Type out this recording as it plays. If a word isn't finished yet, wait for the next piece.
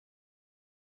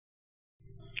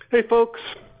Hey folks,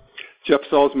 Jeff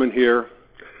Salzman here,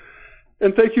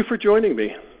 and thank you for joining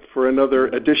me for another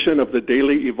edition of the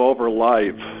Daily Evolver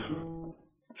Live.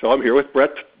 So I'm here with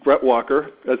Brett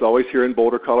Walker, as always here in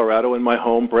Boulder, Colorado, in my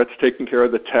home. Brett's taking care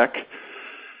of the tech.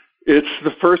 It's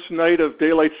the first night of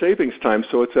daylight savings time,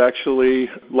 so it's actually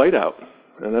light out,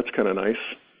 and that's kind of nice.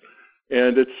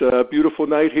 And it's a beautiful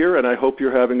night here, and I hope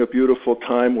you're having a beautiful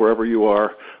time wherever you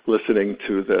are listening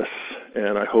to this.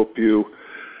 And I hope you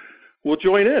will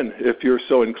join in if you're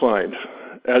so inclined.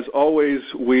 As always,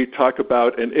 we talk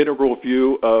about an integral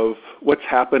view of what's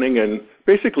happening in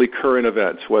basically current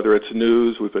events, whether it's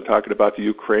news, we've been talking about the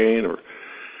Ukraine, or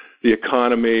the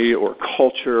economy, or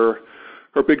culture,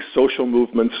 or big social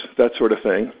movements, that sort of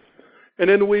thing. And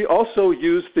then we also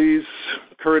use these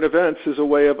current events as a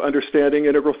way of understanding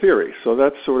integral theory. So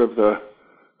that's sort of the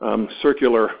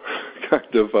circular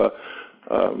kind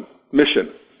of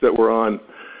mission that we're on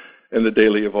in the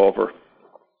Daily Evolver.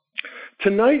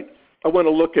 Tonight, I want to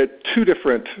look at two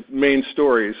different main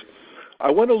stories.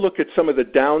 I want to look at some of the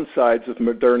downsides of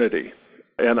modernity,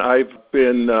 and I've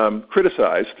been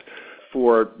criticized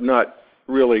for not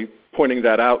really pointing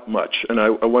that out much, and I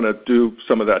want to do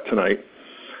some of that tonight.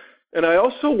 And I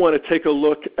also want to take a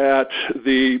look at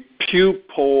the Pew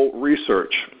poll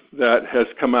research that has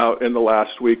come out in the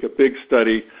last week, a big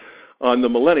study on the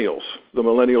millennials, the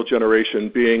millennial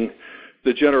generation being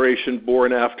the generation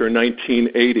born after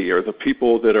 1980, or the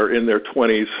people that are in their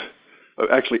 20s,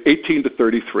 actually 18 to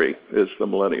 33 is the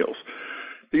millennials.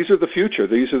 These are the future.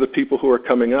 These are the people who are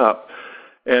coming up.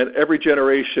 And every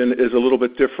generation is a little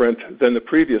bit different than the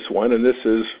previous one, and this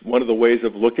is one of the ways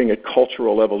of looking at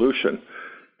cultural evolution.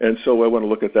 And so I want to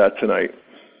look at that tonight.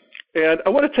 And I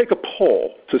want to take a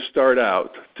poll to start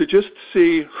out to just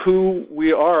see who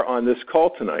we are on this call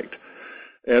tonight.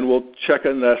 And we'll check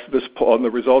on this poll on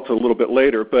the results a little bit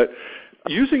later. But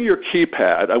using your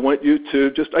keypad, I want you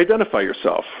to just identify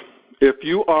yourself. If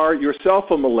you are yourself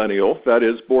a millennial, that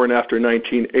is born after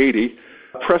 1980,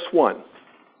 press 1.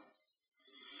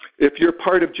 If you're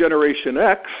part of Generation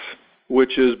X,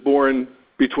 which is born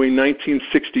between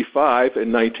 1965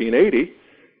 and 1980,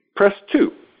 press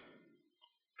 2.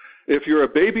 If you're a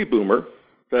baby boomer,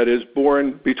 that is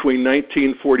born between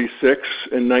 1946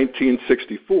 and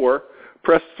 1964,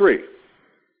 press 3.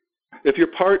 If you're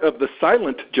part of the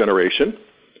silent generation,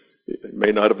 you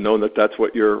may not have known that that's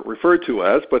what you're referred to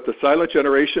as, but the silent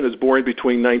generation is born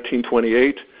between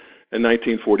 1928 and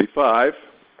 1945.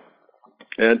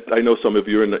 And I know some of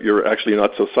you you're actually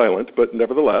not so silent, but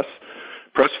nevertheless,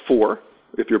 press 4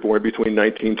 if you're born between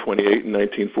 1928 and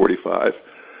 1945.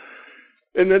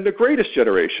 And then the greatest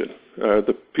generation,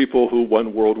 the people who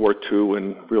won World War II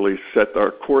and really set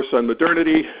our course on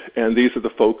modernity, and these are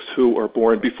the folks who are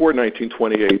born before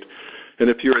 1928. And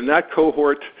if you're in that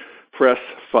cohort, press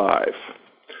 5.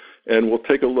 And we'll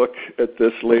take a look at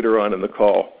this later on in the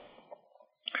call.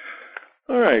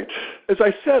 All right. As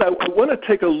I said, I want to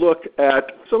take a look at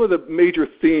some of the major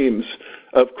themes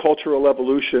of cultural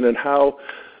evolution and how,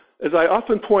 as I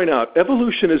often point out,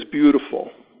 evolution is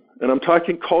beautiful. And I'm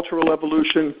talking cultural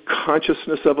evolution,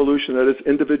 consciousness evolution, that is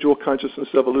individual consciousness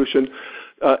evolution,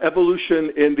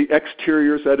 evolution in the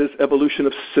exteriors, that is evolution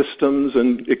of systems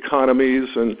and economies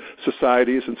and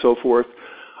societies and so forth,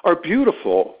 are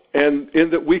beautiful, and in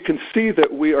that we can see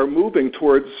that we are moving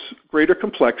towards greater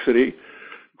complexity,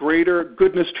 greater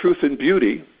goodness, truth, and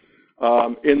beauty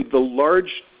in the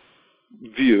large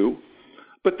view,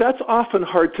 but that's often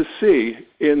hard to see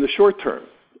in the short term.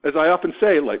 As I often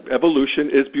say, like, evolution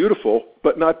is beautiful,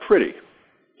 but not pretty.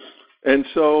 And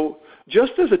so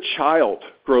just as a child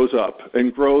grows up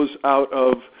and grows out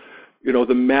of,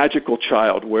 the magical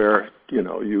child where,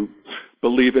 you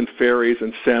believe in fairies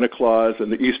and Santa Claus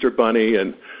and the Easter Bunny,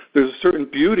 and there's a certain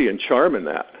beauty and charm in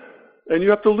that. And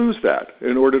you have to lose that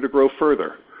in order to grow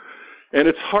further. And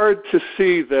it's hard to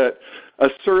see that a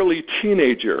surly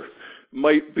teenager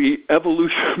might be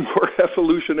more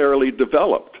evolutionarily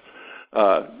developed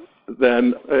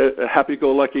than a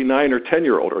happy-go-lucky 9 or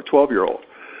 10-year-old or 12-year-old.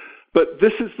 But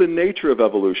this is the nature of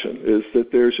evolution, is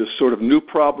that there's just sort of new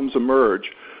problems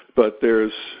emerge, but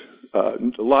there's a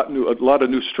lot of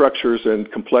new structures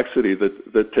and complexity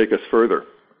that take us further.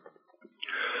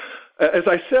 As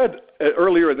I said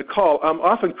earlier in the call, I'm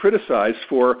often criticized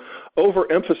for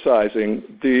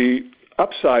overemphasizing the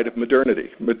upside of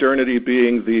modernity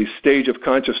being the stage of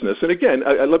consciousness. And again,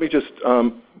 let me just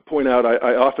point out,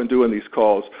 I often do in these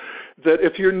calls, that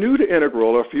if you're new to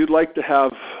integral, or if you'd like to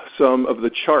have some of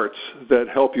the charts that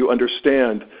help you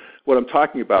understand what I'm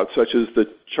talking about, such as the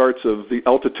charts of the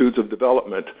altitudes of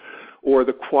development, or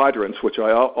the quadrants, which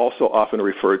I also often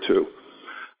refer to,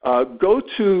 go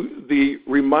to the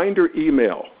reminder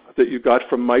email that you got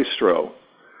from Maestro.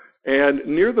 And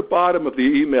near the bottom of the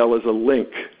email is a link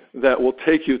that will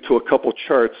take you to a couple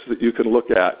charts that you can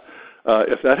look at,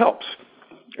 if that helps.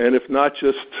 And if not,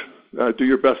 just do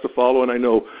your best to follow, and I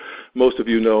know most of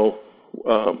you know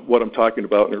what I'm talking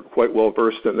about and are quite well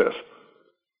versed in this.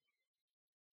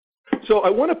 So I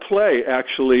want to play,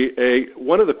 actually,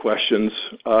 one of the questions.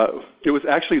 It was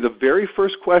actually the very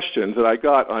first question that I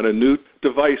got on a new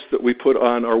device that we put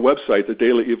on our website,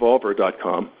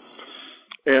 thedailyevolver.com,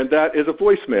 and that is a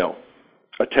voicemail,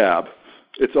 a tab.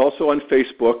 It's also on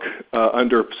Facebook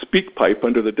under SpeakPipe,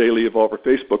 under the Daily Evolver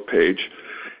Facebook page.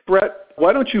 Brett,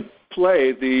 why don't you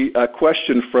play the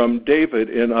question from David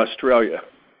in Australia?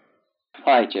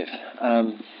 Hi, Jeff.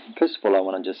 First of all, I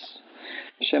want to just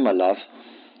share my love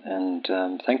and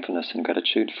thankfulness and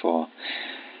gratitude for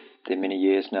the many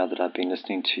years now that I've been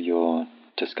listening to your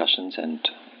discussions, and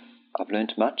I've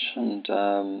learned much, and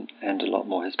a lot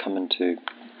more has come into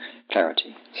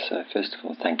clarity. So first of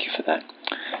all, thank you for that.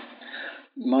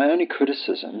 My only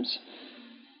criticisms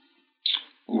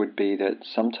would be that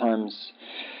sometimes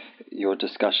your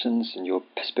discussions and your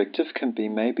perspective can be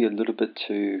maybe a little bit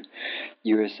too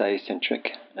USA-centric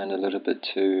and a little bit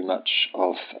too much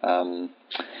of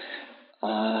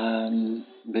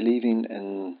believing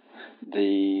in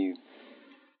the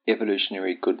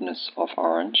evolutionary goodness of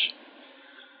orange.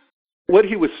 What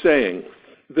he was saying,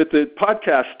 that the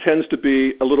podcast tends to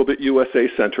be a little bit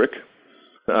USA-centric.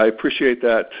 I appreciate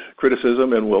that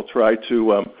criticism, and we'll try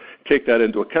to take that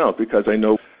into account, because I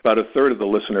know about a third of the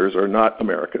listeners are not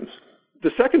Americans.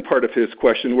 The second part of his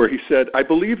question, where he said, I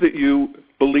believe that you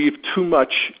believe too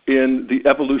much in the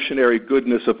evolutionary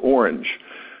goodness of orange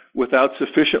without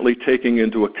sufficiently taking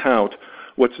into account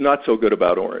what's not so good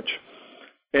about orange.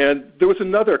 And there was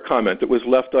another comment that was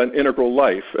left on Integral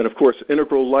Life, and of course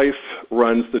Integral Life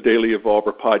runs the Daily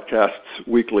Evolver podcasts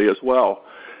weekly as well.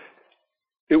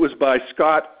 It was by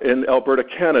Scott in Alberta,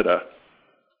 Canada,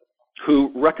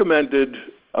 who recommended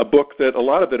a book that a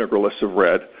lot of integralists have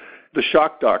read, The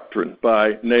Shock Doctrine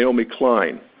by Naomi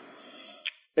Klein.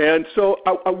 And so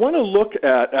I want to look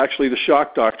at actually the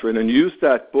Shock Doctrine and use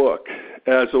that book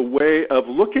as a way of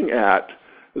looking at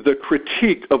the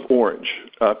critique of orange,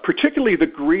 particularly the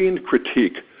green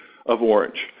critique of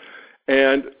orange.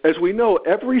 And as we know,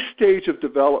 every stage of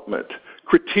development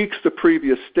critiques the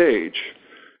previous stage,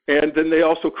 and then they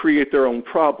also create their own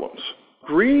problems.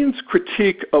 Green's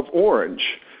critique of orange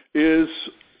is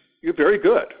very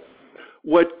good.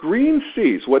 What green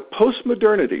sees, what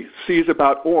post-modernity sees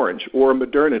about orange or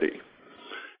modernity,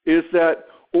 is that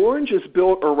orange is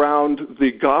built around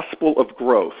the gospel of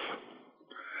growth,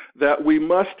 that we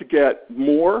must get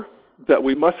more, that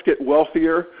we must get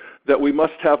wealthier, that we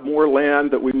must have more land,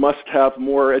 that we must have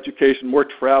more education, more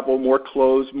travel, more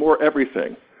clothes, more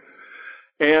everything.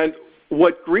 And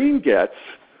what green gets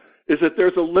is that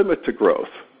there's a limit to growth.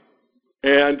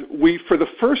 And we, for the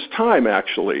first time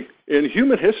actually in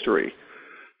human history,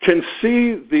 can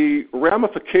see the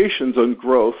ramifications on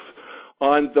growth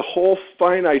on the whole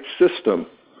finite system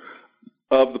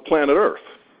of the planet Earth.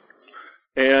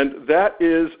 And that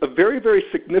is a very, very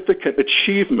significant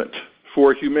achievement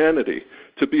for humanity,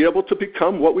 to be able to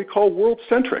become what we call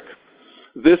world-centric.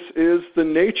 This is the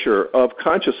nature of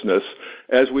consciousness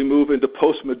as we move into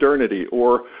post-modernity,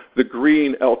 or the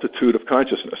green altitude of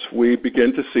consciousness. We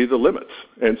begin to see the limits.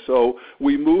 And so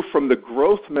we move from the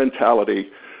growth mentality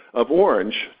of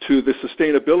orange to the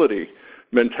sustainability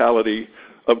mentality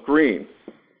of green.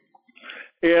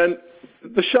 And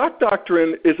the Shock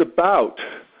Doctrine is about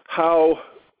how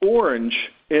orange,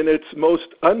 in its most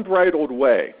unbridled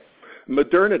way,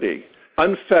 modernity,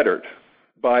 unfettered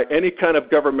by any kind of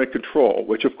government control,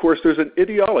 which of course there's an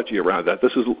ideology around that.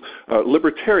 This is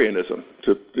libertarianism,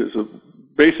 is a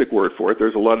basic word for it.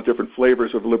 There's a lot of different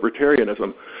flavors of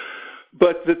libertarianism.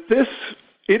 But that this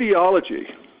ideology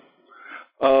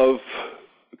of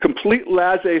complete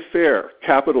laissez-faire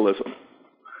capitalism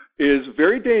is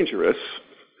very dangerous,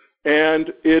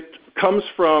 and it comes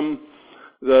from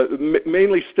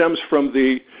mainly stems from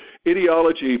the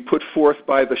ideology put forth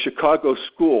by the Chicago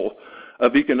School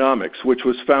of Economics, which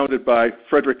was founded by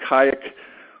Friedrich Hayek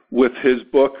with his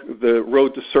book, The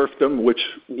Road to Serfdom, which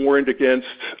warned against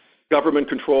government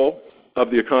control of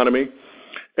the economy,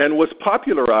 and was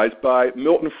popularized by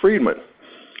Milton Friedman,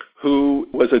 who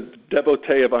was a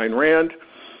devotee of Ayn Rand.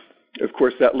 Of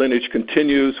course, that lineage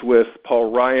continues with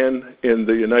Paul Ryan in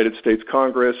the United States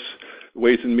Congress,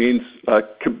 Ways and Means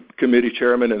Committee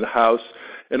chairman in the House,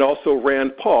 and also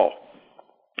Rand Paul,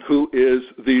 who is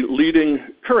the leading,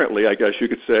 currently, I guess you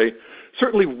could say,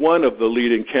 certainly one of the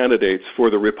leading candidates for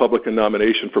the Republican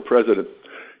nomination for president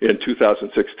in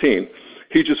 2016.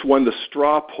 He just won the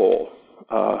straw poll,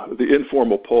 the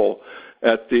informal poll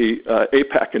at the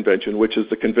AIPAC convention, which is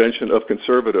the Convention of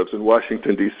Conservatives in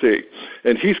Washington, D.C.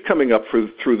 And he's coming up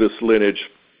through this lineage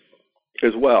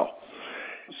as well.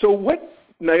 So what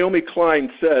Naomi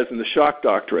Klein says in the Shock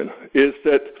Doctrine is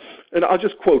that, and I'll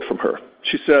just quote from her,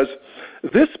 she says,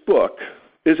 "This book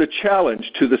is a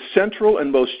challenge to the central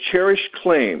and most cherished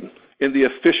claim in the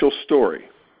official story,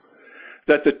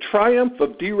 that the triumph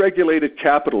of deregulated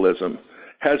capitalism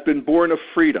has been born of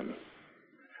freedom,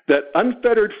 that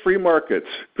unfettered free markets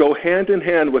go hand in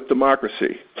hand with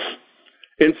democracy.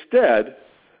 Instead,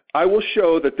 I will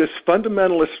show that this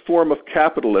fundamentalist form of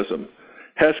capitalism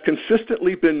has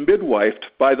consistently been midwifed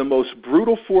by the most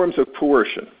brutal forms of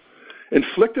coercion,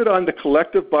 inflicted on the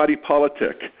collective body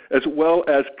politic as well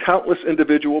as countless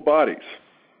individual bodies.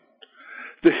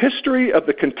 The history of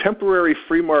the contemporary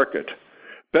free market,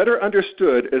 better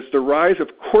understood as the rise of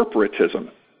corporatism,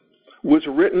 was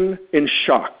written in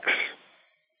shocks."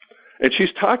 And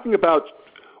she's talking about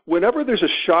whenever there's a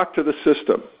shock to the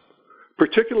system,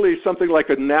 particularly something like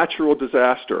a natural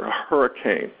disaster, a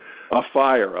hurricane, a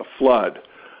fire, a flood,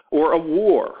 or a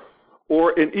war,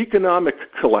 or an economic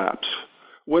collapse,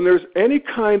 when there's any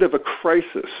kind of a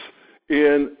crisis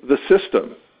in the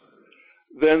system,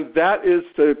 then that is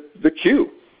the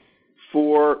cue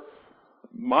for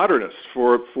modernists,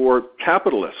 for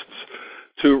capitalists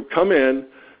to come in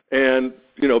and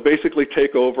basically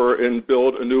take over and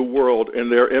build a new world in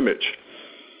their image.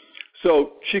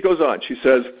 So she goes on. She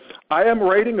says, "I am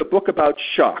writing a book about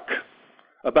shock,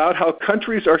 about how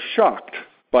countries are shocked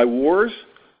by wars,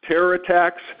 terror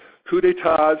attacks, coups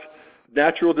d'etats,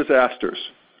 natural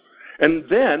disasters, and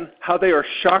then how they are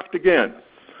shocked again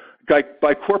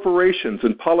by corporations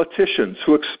and politicians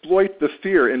who exploit the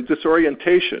fear and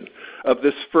disorientation of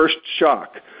this first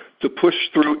shock to push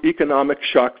through economic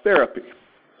shock therapy."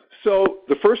 So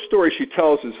the first story she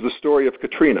tells is the story of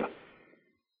Katrina,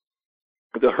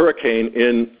 the hurricane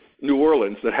in New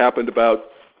Orleans that happened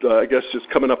about, I guess, just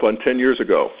coming up on 10 years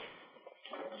ago.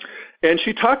 And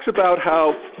she talks about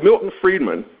how Milton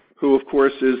Friedman, who of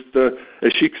course is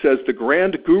as she says, the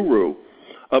grand guru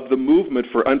of the movement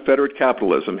for unfettered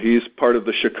capitalism. He's part of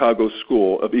the Chicago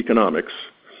School of Economics.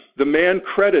 The man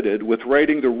credited with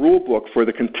writing the rule book for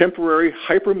the contemporary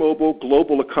hypermobile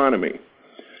global economy.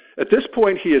 At this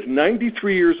point, he is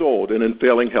 93 years old and in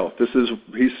failing health.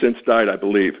 He's since died, I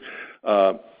believe.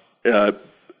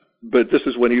 But this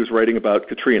is when he was writing about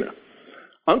Katrina.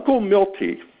 Uncle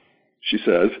Milty, she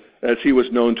says, as he was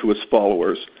known to his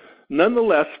followers,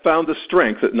 nonetheless found the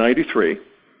strength at 93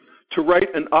 to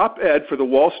write an op-ed for the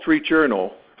Wall Street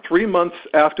Journal 3 months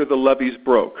after the levees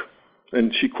broke.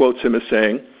 And she quotes him as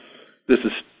saying, this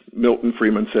is Milton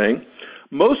Friedman saying,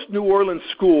 "Most New Orleans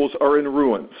schools are in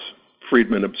ruins,"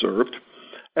 Friedman observed,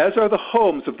 "as are the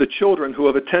homes of the children who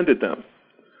have attended them.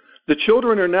 The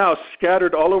children are now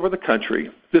scattered all over the country.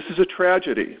 This is a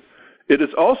tragedy. It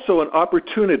is also an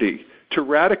opportunity to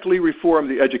radically reform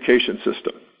the education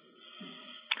system."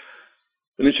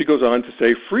 And then she goes on to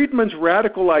say, Friedman's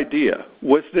radical idea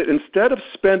was that instead of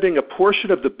spending a portion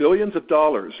of the billions of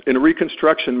dollars in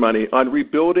reconstruction money on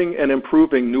rebuilding and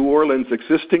improving New Orleans'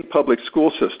 existing public school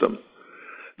system,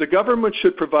 the government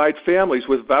should provide families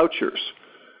with vouchers,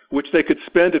 which they could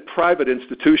spend at private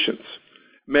institutions,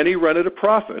 many run at a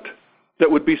profit,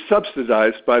 that would be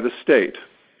subsidized by the state.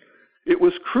 It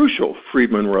was crucial,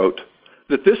 Friedman wrote,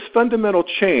 that this fundamental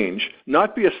change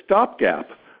not be a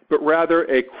stopgap, but rather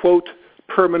a, quote,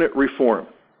 permanent reform.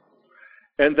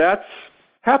 And that's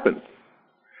happened.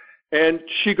 And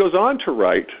she goes on to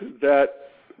write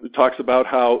that it talks about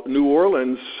how New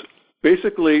Orleans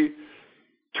basically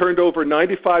turned over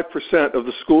 95% of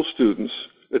the school students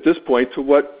at this point to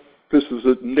what this is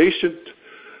a nascent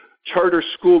charter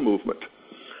school movement.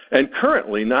 And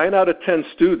currently, 9 out of 10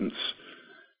 students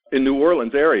in New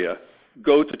Orleans area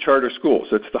go to charter schools.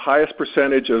 It's the highest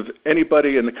percentage of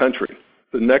anybody in the country.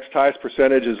 The next highest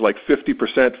percentage is like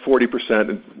 50%, 40%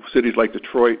 in cities like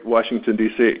Detroit, Washington,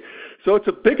 D.C. So it's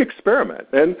a big experiment.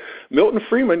 And Milton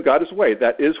Friedman got his way.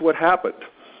 That is what happened.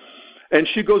 And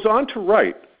she goes on to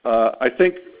write, I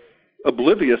think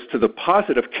oblivious to the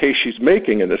positive case she's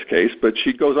making in this case, but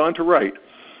she goes on to write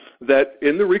that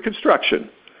in the Reconstruction,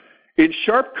 in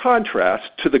sharp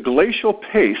contrast to the glacial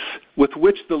pace with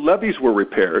which the levees were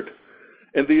repaired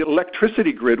and the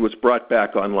electricity grid was brought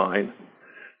back online,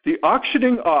 the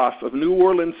auctioning off of New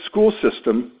Orleans' school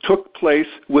system took place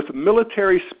with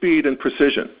military speed and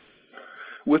precision.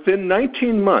 Within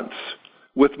 19 months,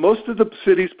 with most of the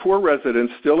city's poor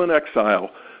residents still in exile,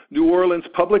 New Orleans'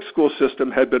 public school system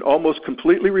had been almost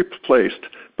completely replaced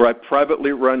by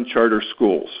privately run charter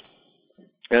schools.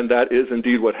 And that is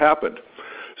indeed what happened.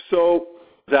 So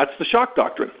that's the shock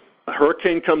doctrine. A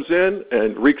hurricane comes in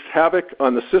and wreaks havoc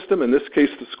on the system, in this case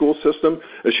the school system,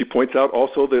 as she points out,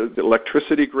 also the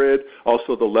electricity grid,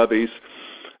 also the levees.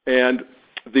 And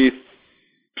the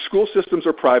school systems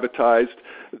are privatized.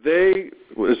 They,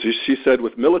 as she said,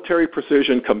 with military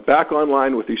precision, come back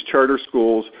online with these charter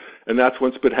schools, and that's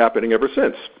what's been happening ever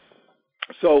since.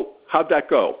 So how'd that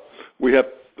go? We have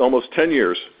almost 10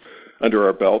 years under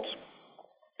our belts.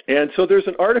 And so there's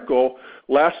an article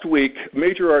last week,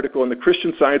 major article in the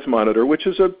Christian Science Monitor, which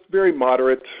is a very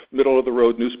moderate,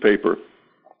 middle-of-the-road newspaper.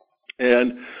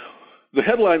 And the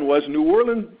headline was, New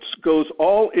Orleans goes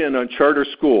all in on charter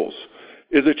schools.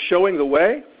 Is it showing the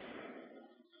way?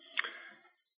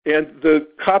 And the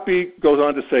copy goes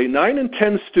on to say, 9 in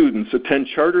 10 students attend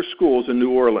charter schools in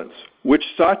New Orleans, which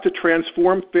sought to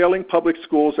transform failing public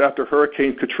schools after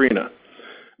Hurricane Katrina.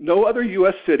 No other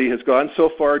U.S. city has gone so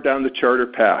far down the charter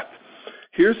path.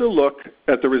 Here's a look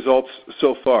at the results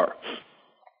so far.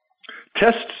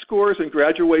 Test scores and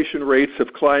graduation rates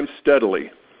have climbed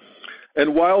steadily.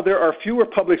 And while there are fewer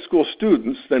public school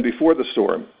students than before the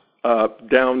storm,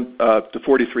 down to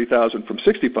 43,000 from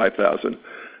 65,000,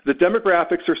 the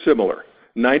demographics are similar.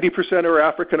 90% are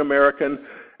African American,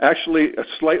 actually a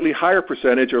slightly higher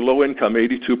percentage are low income,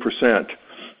 82%.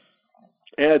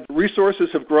 And resources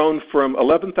have grown from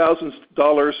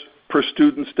 $11,000 per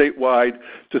student statewide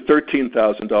to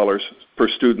 $13,000 per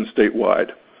student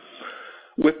statewide.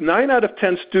 With 9 out of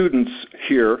 10 students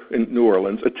here in New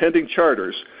Orleans attending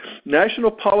charters,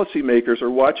 national policymakers are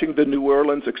watching the New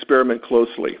Orleans experiment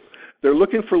closely. They're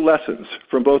looking for lessons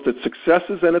from both its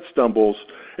successes and its stumbles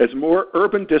as more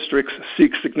urban districts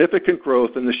seek significant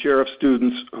growth in the share of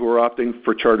students who are opting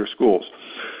for charter schools.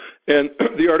 And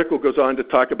the article goes on to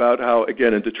talk about how,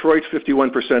 again, in Detroit,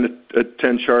 51%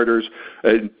 attend charters,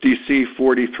 in D.C.,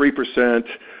 43%.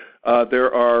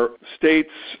 There are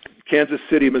states, Kansas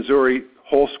City, Missouri,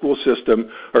 whole school system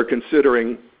are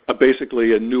considering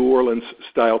basically a New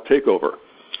Orleans-style takeover.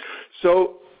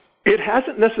 So it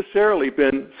hasn't necessarily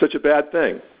been such a bad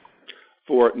thing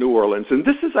for New Orleans. And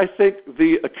this is, I think,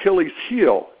 the Achilles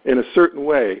heel, in a certain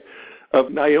way,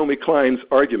 of Naomi Klein's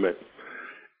argument.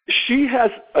 She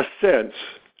has a sense,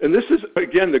 and this is,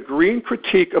 again, the green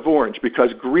critique of orange,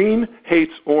 because green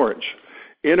hates orange.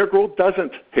 Integral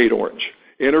doesn't hate orange.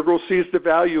 Integral sees the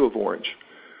value of orange.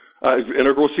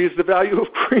 Integral sees the value of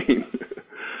green.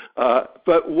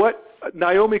 But what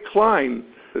Naomi Klein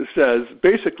says,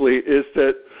 basically, is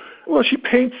that, well, she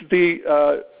paints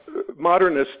the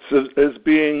modernists as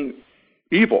being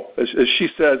evil. As she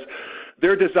says,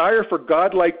 their desire for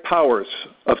godlike powers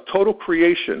of total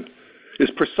creation is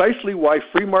precisely why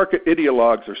free market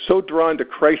ideologues are so drawn to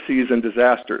crises and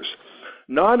disasters.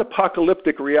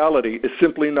 Non-apocalyptic reality is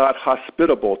simply not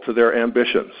hospitable to their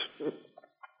ambitions.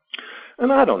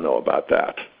 And I don't know about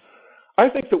that. I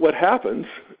think that what happens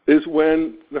is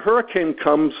when the hurricane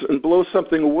comes and blows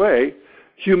something away,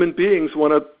 human beings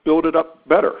want to build it up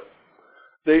better.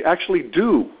 They actually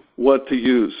do want to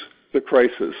use the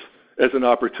crisis as an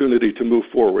opportunity to move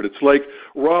forward. It's like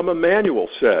Rahm Emanuel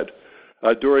said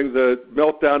during the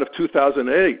meltdown of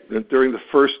 2008, and during the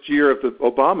first year of the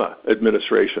Obama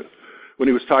administration, when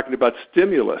he was talking about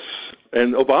stimulus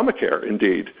and Obamacare,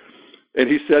 indeed. And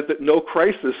he said that no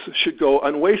crisis should go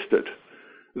unwasted.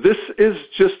 This is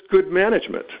just good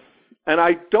management. And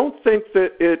I don't think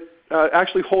that it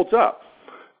actually holds up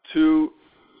to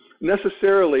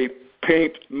necessarily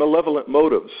paint malevolent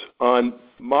motives on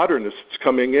modernists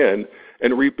coming in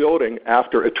and rebuilding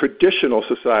after a traditional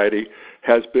society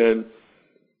has been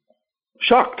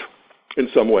shocked in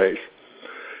some ways.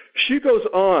 She goes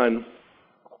on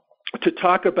to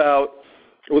talk about,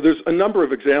 well, there's a number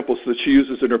of examples that she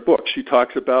uses in her book. She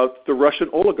talks about the Russian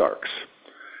oligarchs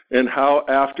and how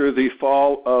after the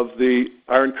fall of the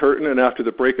Iron Curtain and after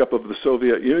the breakup of the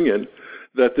Soviet Union,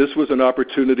 that this was an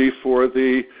opportunity for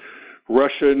the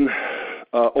Russian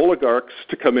oligarchs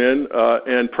to come in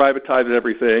and privatize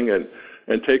everything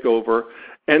and take over.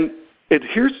 And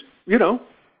here's,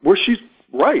 where she's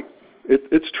right.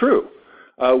 It's true.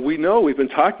 We know we've been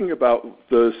talking about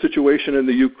the situation in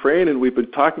the Ukraine, and we've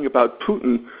been talking about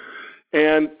Putin,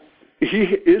 and he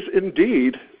is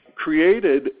indeed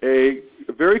created a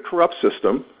very corrupt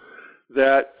system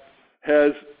that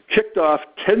has kicked off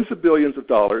tens of billions of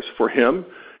dollars for him.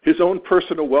 His own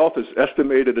personal wealth is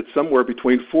estimated at somewhere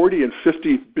between $40 and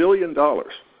 $50 billion.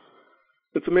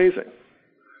 It's amazing.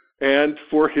 And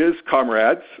for his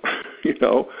comrades,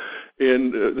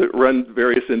 that run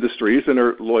various industries and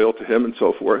are loyal to him and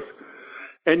so forth.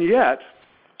 And yet,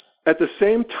 at the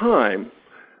same time,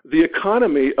 the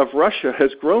economy of Russia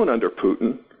has grown under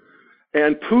Putin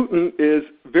And Putin is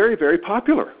very, very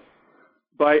popular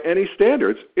by any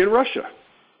standards in Russia.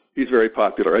 He's very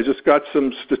popular. I just got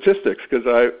some statistics because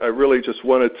I really just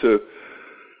wanted to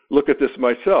look at this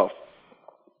myself.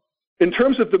 In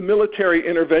terms of the military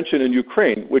intervention in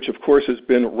Ukraine, which of course has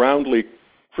been roundly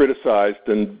criticized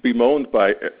and bemoaned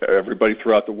by everybody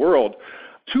throughout the world,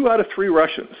 2 out of 3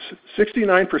 Russians,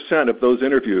 69% of those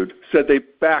interviewed, said they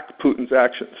back Putin's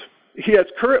actions. He has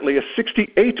currently a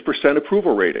 68%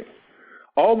 approval rating,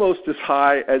 almost as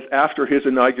high as after his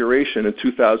inauguration in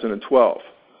 2012.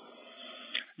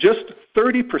 Just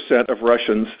 30% of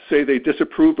Russians say they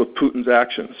disapprove of Putin's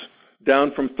actions,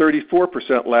 down from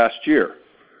 34% last year.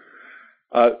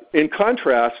 In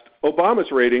contrast,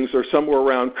 Obama's ratings are somewhere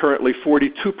around currently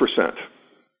 42%.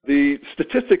 The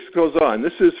statistics goes on.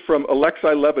 This is from Alexei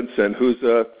Levinson, who's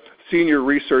a senior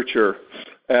researcher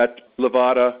at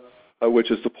Levada, which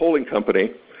is the polling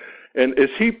company. And as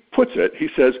he puts it, he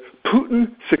says,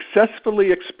 Putin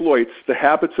successfully exploits the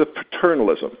habits of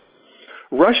paternalism.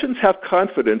 Russians have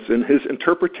confidence in his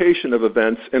interpretation of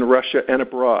events in Russia and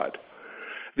abroad.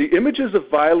 The images of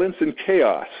violence and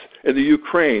chaos in the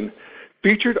Ukraine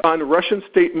featured on Russian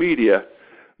state media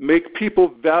make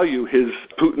people value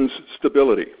Putin's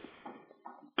stability.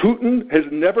 Putin has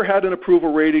never had an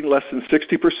approval rating less than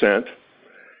 60%,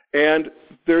 and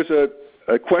there's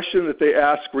a question that they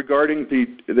ask regarding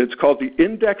it's called the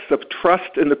Index of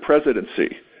Trust in the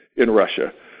Presidency in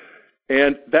Russia.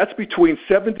 And that's between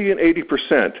 70 and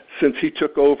 80% since he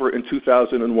took over in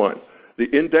 2001.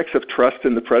 The Index of Trust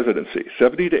in the Presidency,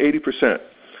 70 to 80%,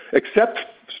 except,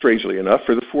 strangely enough,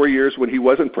 for the 4 years when he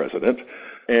wasn't president,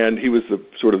 and he was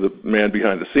sort of the man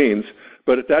behind the scenes,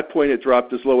 but at that point it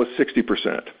dropped as low as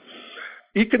 60%.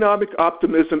 Economic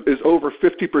optimism is over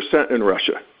 50% in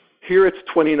Russia. Here it's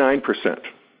 29%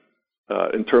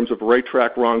 in terms of right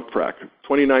track, wrong track.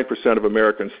 29% of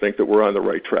Americans think that we're on the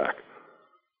right track.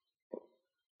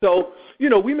 So,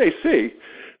 we may see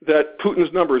that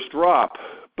Putin's numbers drop,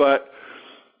 but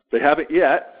they haven't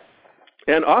yet.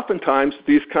 And oftentimes,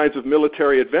 these kinds of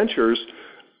military adventures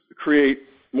create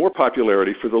more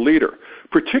popularity for the leader,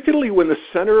 particularly when the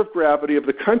center of gravity of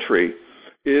the country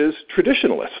is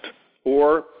traditionalist,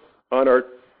 or on our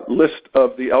list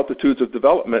of the altitudes of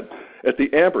development at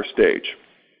the amber stage.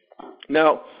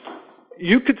 Now,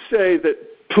 you could say that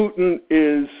Putin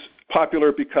is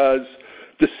popular because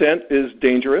dissent is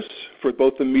dangerous for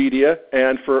both the media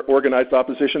and for organized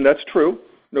opposition. That's true,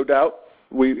 no doubt.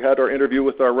 We had our interview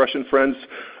with our Russian friends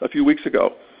a few weeks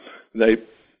ago. They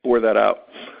bore that out.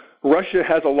 Russia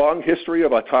has a long history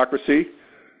of autocracy.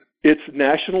 It's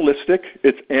nationalistic.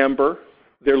 It's amber.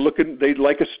 They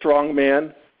like a strong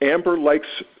man. Amber likes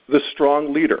the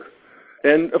strong leader.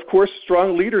 And, of course,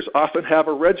 strong leaders often have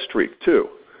a red streak, too.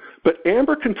 But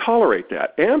amber can tolerate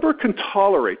that. Amber can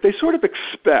tolerate. They sort of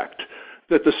expect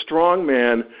that the strong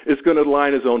man is going to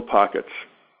line his own pockets.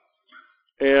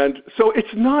 And so it's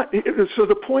not. So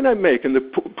the point I make, and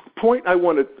the point I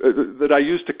wanted that I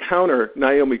use to counter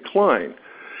Naomi Klein,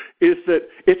 is that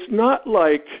it's not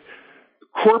like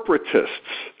corporatists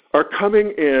are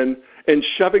coming in and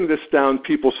shoving this down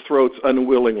people's throats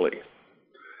unwillingly.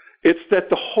 It's that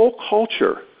the whole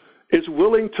culture is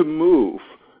willing to move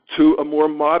to a more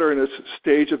modernist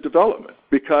stage of development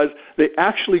because they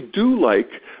actually do like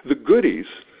the goodies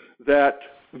that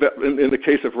in the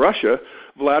case of Russia,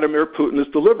 Vladimir Putin is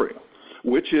delivering,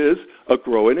 which is a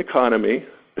growing economy,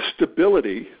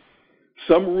 stability,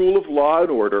 some rule of law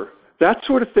and order. That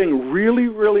sort of thing really,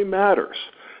 really matters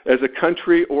as a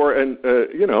country or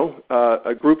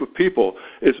a group of people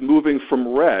is moving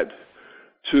from red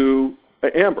to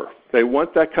amber. They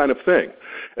want that kind of thing.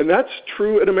 And that's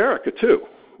true in America, too.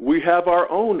 We have our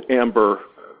own amber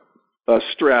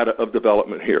strata of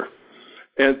development here.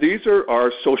 And these are our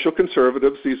social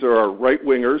conservatives. These are our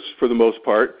right-wingers, for the most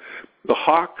part. The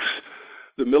hawks,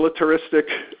 the militaristic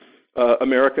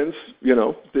Americans,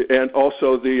 and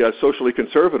also the socially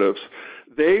conservatives.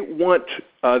 They want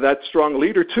that strong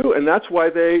leader, too, and that's why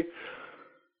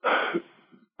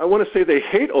I want to say they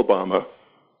hate Obama,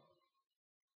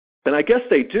 and I guess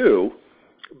they do,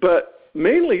 but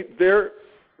mainly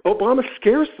Obama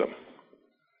scares them.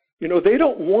 They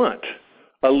don't want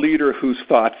a leader who's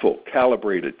thoughtful,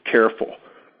 calibrated, careful.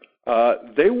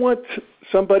 They want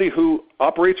somebody who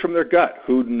operates from their gut,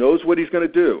 who knows what he's going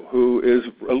to do, who is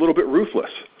a little bit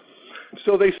ruthless.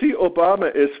 So they see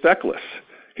Obama as feckless.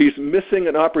 He's missing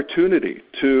an opportunity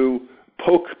to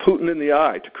poke Putin in the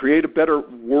eye, to create a better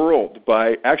world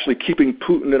by actually keeping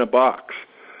Putin in a box.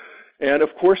 And, of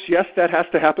course, yes, that has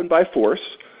to happen by force.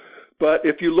 But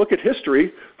if you look at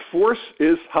history, force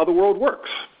is how the world works.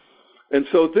 And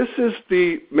so this is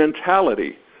the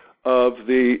mentality of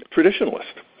the traditionalist.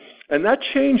 And that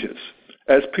changes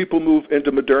as people move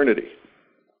into modernity.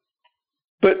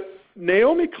 But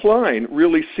Naomi Klein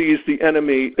really sees the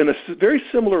enemy in a very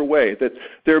similar way, that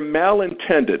they're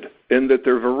malintended, in that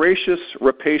they're voracious,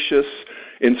 rapacious,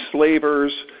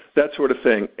 enslavers, that sort of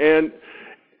thing. And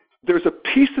there's a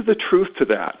piece of the truth to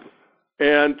that.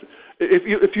 And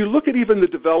if you look at even the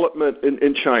development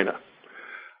in China,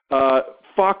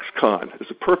 Foxconn is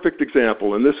a perfect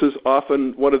example, and this is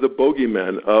often one of the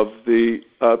bogeymen of the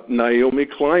Naomi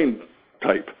Klein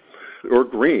type, or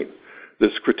Green,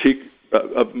 this critique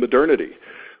of modernity,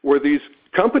 where these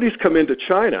companies come into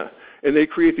China and they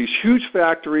create these huge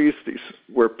factories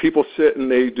where people sit and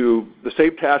they do the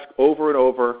same task over and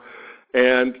over,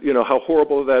 and how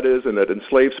horrible that is, and that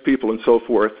enslaves people and so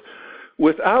forth,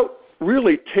 without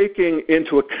really taking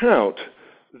into account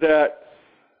that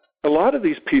a lot of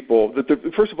these people,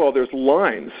 first of all, there's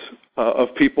lines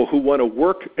of people who want to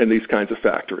work in these kinds of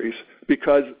factories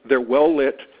because they're well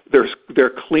lit,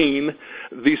 they're clean.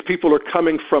 These people are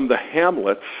coming from the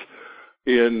hamlets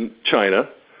in China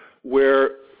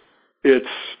where it's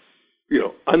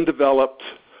undeveloped,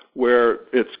 where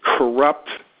it's corrupt.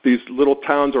 These little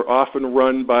towns are often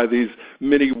run by these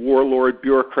mini warlord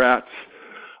bureaucrats.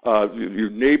 Your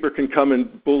neighbor can come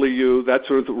and bully you. That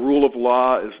sort of the rule of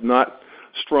law is not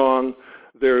strong.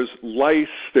 There's lice,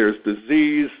 there's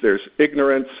disease, there's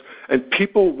ignorance, and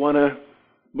people want to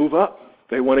move up.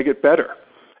 They want to get better.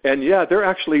 And yeah, they're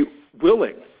actually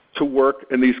willing to work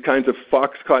in these kinds of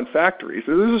Foxconn factories.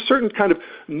 There's a certain kind of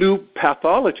new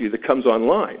pathology that comes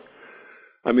online.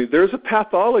 I mean, there's a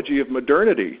pathology of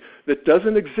modernity that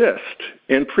doesn't exist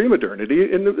in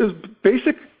pre-modernity, and there's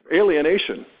basic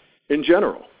alienation in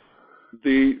general.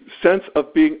 The sense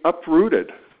of being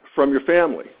uprooted from your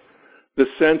family, the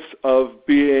sense of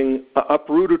being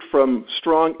uprooted from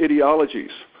strong ideologies.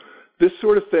 This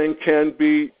sort of thing can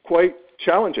be quite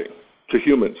challenging to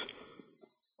humans.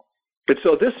 And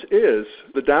so this is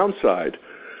the downside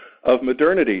of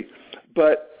modernity,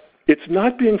 but it's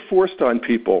not being forced on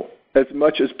people as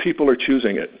much as people are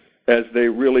choosing it, as they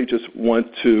really just want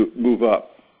to move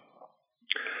up.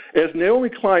 As Naomi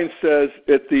Klein says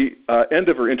at the end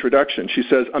of her introduction, she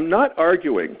says, "I'm not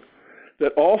arguing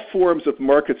that all forms of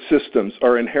market systems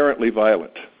are inherently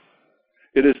violent.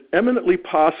 It is eminently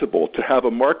possible to have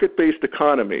a market-based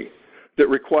economy that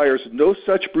requires no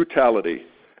such brutality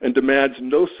and demands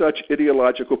no such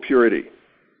ideological purity.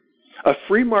 A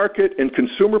free market in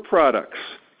consumer products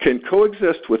can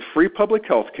coexist with free public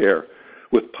health care,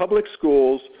 with public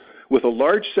schools, with a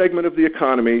large segment of the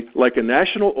economy like a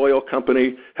national oil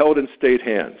company held in state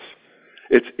hands.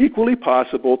 It's equally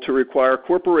possible to require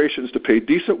corporations to pay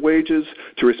decent wages,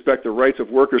 to respect the rights of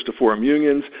workers to form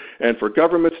unions, and for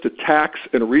governments to tax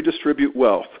and redistribute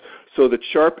wealth so that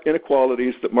sharp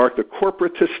inequalities that mark the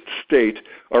corporatist state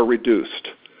are reduced.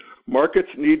 Markets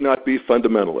need not be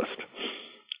fundamentalist."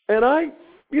 And I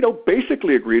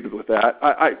basically agreed with that.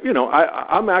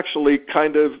 I'm actually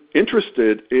kind of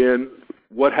interested in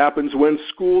what happens when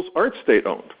schools aren't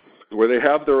state-owned, where they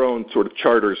have their own sort of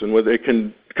charters and where they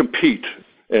can compete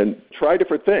and try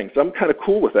different things. I'm kind of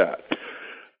cool with that.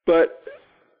 But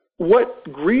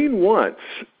what Green wants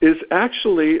is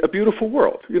actually a beautiful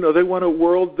world. They want a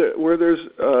world where there's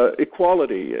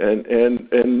equality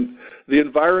and the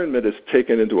environment is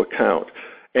taken into account.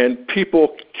 And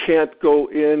people can't go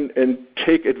in and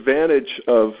take advantage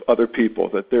of other people,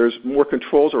 that there's more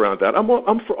controls around that.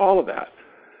 I'm for all of that.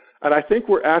 And I think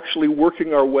we're actually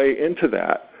working our way into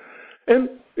that. And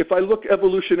if I look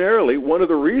evolutionarily, one of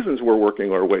the reasons we're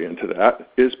working our way into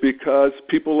that is because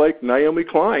people like Naomi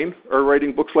Klein are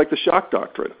writing books like the Shock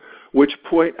Doctrine, which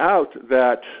point out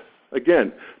that,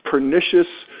 again, pernicious,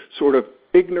 sort of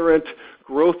ignorant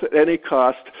growth at any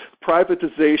cost,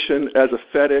 privatization as a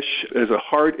fetish, as a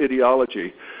hard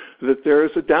ideology, that there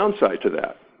is a downside to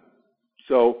that.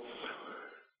 So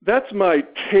that's my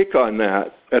take on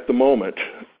that at the moment.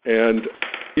 And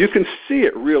you can see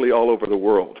it really all over the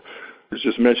world. I was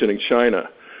just mentioning China,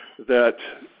 that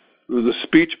the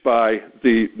speech by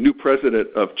the new president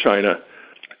of China,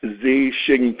 Xi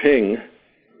Jinping,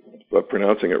 if I'm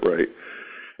pronouncing it right,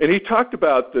 and he talked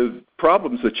about the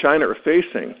problems that China are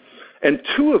facing, and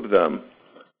two of them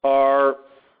are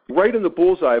right in the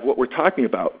bullseye of what we're talking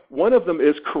about. One of them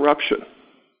is corruption,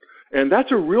 and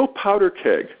that's a real powder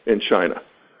keg in China.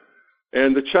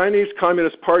 And the Chinese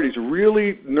Communist Party is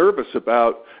really nervous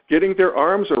about getting their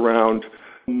arms around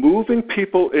moving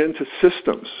people into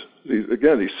systems. These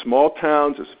small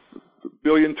towns, this 1.3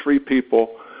 billion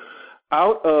people,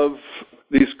 out of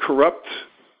these corrupt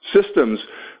systems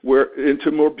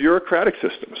into more bureaucratic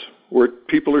systems where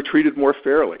people are treated more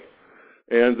fairly.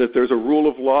 and that there's a rule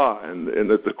of law, and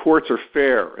that the courts are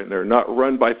fair, and they're not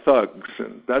run by thugs,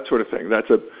 and that sort of thing. That's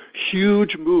a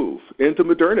huge move into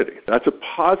modernity. That's a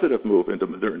positive move into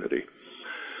modernity.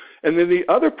 And then the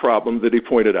other problem that he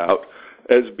pointed out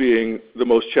as being the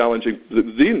most challenging,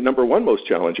 the number one most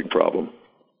challenging problem,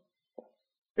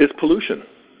 is pollution.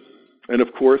 And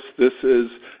of course, this is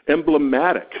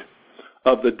emblematic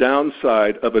of the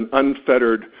downside of an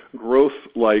unfettered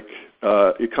growth-like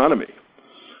economy,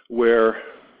 where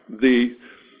the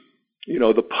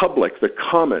public, the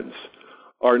commons,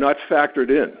 are not factored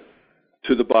in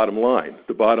to the bottom line.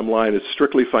 The bottom line is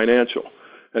strictly financial.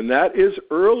 And that is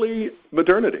early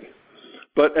modernity.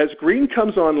 But as green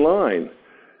comes online,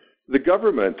 the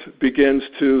government begins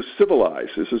to civilize.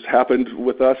 This has happened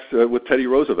with us, with Teddy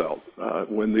Roosevelt,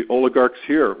 when the oligarchs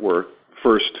here were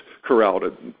first corralled.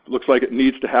 It looks like it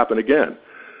needs to happen again.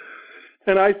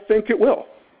 And I think it will.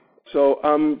 So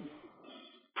I'm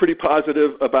pretty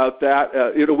positive about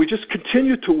that. We just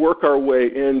continue to work our way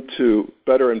into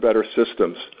better and better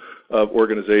systems of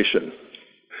organization.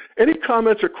 Any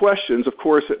comments or questions, of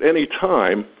course, at any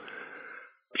time,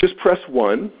 just press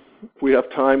 1. If we have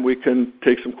time, we can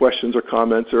take some questions or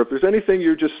comments. Or if there's anything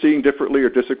you're just seeing differently or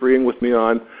disagreeing with me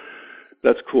on,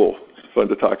 that's cool. It's fun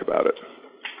to talk about it.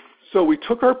 So we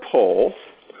took our poll,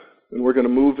 and we're going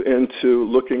to move into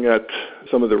looking at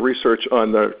some of the research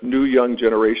on the new young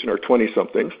generation, or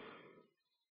 20-somethings.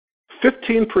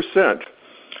 15%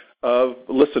 of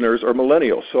listeners are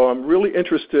millennials. So I'm really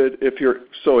interested, if you're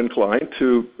so inclined,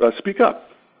 to speak up.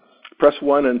 Press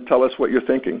 1 and tell us what you're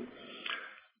thinking.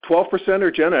 12%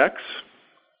 are Gen X.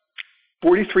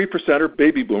 43% are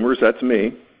baby boomers, that's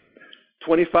me.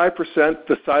 25%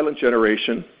 the silent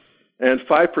generation. And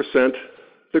 5%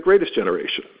 the greatest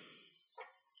generation.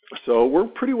 So we're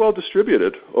pretty well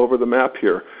distributed over the map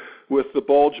here, with the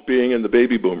bulge being in the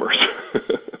baby boomers.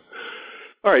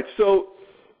 All right, so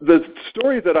the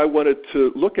story that I wanted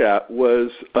to look at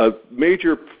was a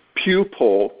major Pew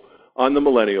poll on the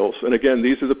millennials. And again,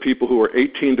 these are the people who are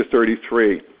 18 to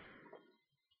 33.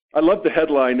 I love the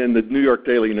headline in the New York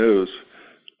Daily News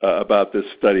about this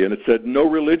study, and it said, "No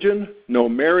religion, no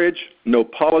marriage, no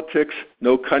politics,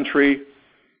 no country,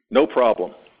 no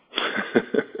problem."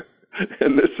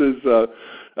 And this is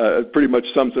pretty much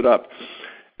sums it up.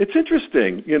 It's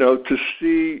interesting, to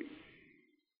see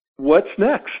what's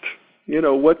next,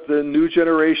 what the new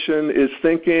generation is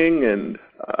thinking, and,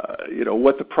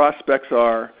 what the prospects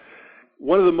are.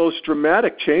 One of the most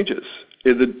dramatic changes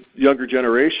in the younger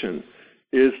generation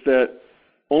is that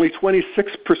only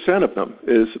 26% of them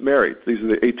is married. These are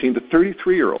the 18 to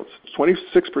 33-year-olds.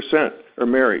 26% are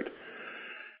married.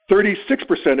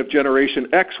 36% of Generation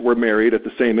X were married at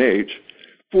the same age.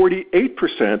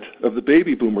 48% of the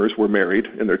baby boomers were married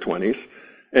in their 20s.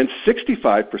 And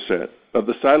 65% of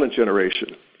the silent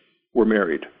generation were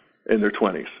married in their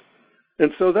 20s.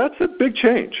 And so that's a big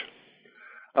change.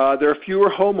 There are fewer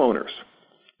homeowners.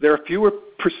 There are fewer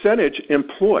percentage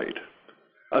employed.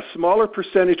 A smaller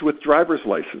percentage with driver's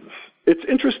license. It's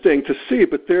interesting to see,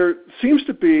 but there seems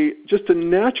to be just a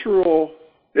natural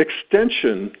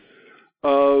extension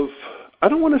of, I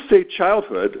don't want to say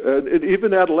childhood, and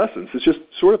even adolescence. It's just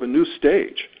sort of a new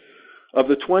stage of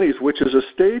the 20s, which is a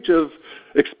stage of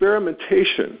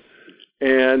experimentation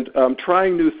and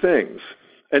trying new things,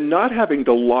 and not having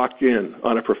to lock in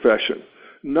on a profession,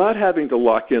 not having to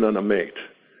lock in on a mate.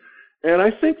 And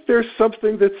I think there's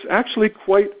something that's actually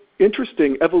quite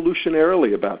interesting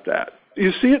evolutionarily about that.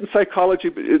 You see it in psychology,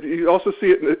 but you also see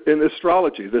it in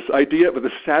astrology, this idea of the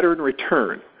Saturn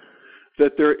return,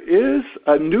 that there is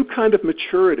a new kind of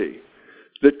maturity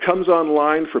that comes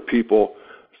online for people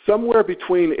somewhere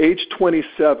between age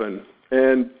 27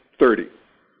 and 30,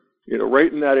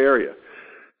 right in that area.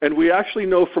 And we actually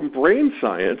know from brain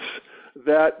science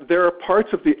that there are parts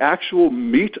of the actual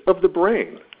meat of the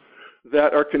brain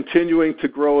that are continuing to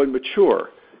grow and mature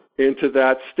into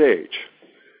that stage.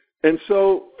 And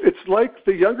so it's like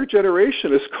the younger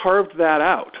generation has carved that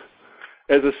out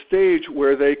as a stage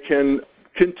where they can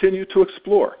continue to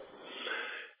explore.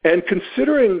 And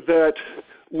considering that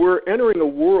we're entering a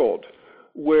world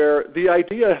where the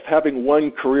idea of having one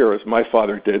career, as my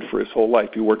father did for his whole life,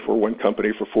 he worked for one company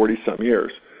for 40-some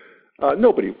years,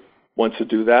 nobody wants to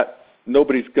do that.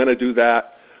 Nobody's going to do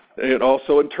that. And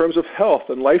also in terms of health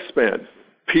and lifespan,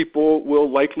 people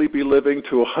will likely be living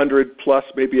to 100 plus,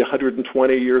 maybe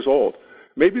 120 years old,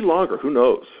 maybe longer, who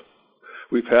knows.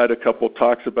 We've had a couple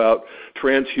talks about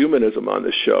transhumanism on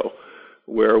this show,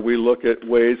 where we look at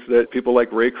ways that people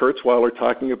like Ray Kurzweil are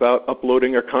talking about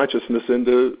uploading our consciousness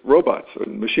into robots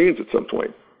and machines at some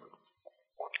point.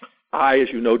 I, as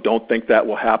you know, don't think that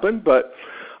will happen, but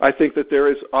I think that there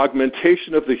is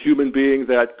augmentation of the human being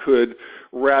that could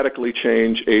radically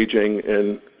change aging.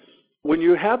 And when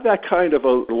you have that kind of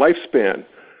a lifespan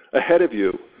ahead of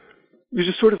you, you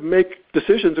just sort of make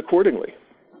decisions accordingly.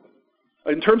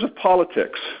 In terms of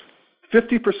politics,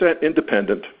 50%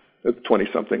 independent,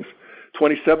 20-somethings,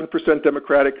 27%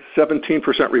 Democratic,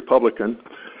 17% Republican.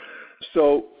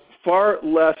 So far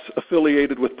less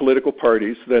affiliated with political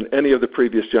parties than any of the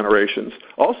previous generations.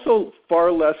 Also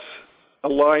far less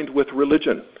aligned with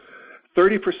religion.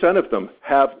 30% of them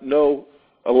have no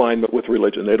alignment with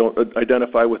religion. They don't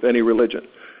identify with any religion.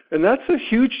 And that's a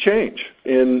huge change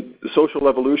in social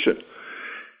evolution.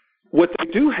 What they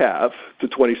do have, the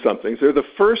 20-somethings, they're the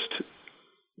first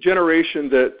generation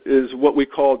that is what we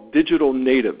call digital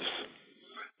natives.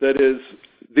 That is,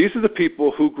 these are the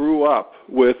people who grew up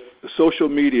with social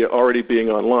media already being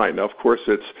online. Now, of course,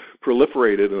 it's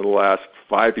proliferated in the last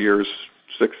 5 years,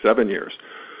 6, 7 years.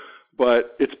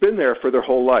 But it's been there for their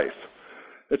whole life.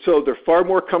 And so they're far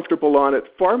more comfortable on it,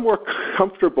 far more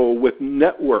comfortable with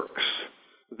networks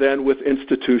than with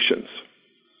institutions.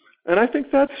 And I think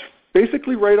that's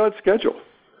basically right on schedule.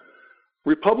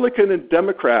 Republican and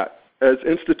Democrat as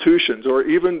institutions, or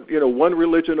even one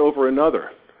religion over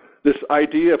another, this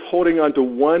idea of holding on to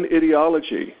one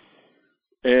ideology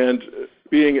and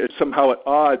being somehow at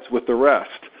odds with the rest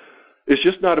is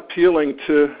just not appealing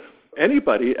to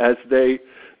anybody as they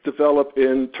develop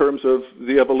in terms of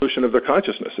the evolution of their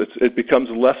consciousness. It becomes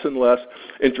less and less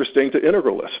interesting to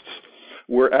integralists.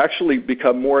 We're actually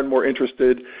become more and more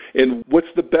interested in what's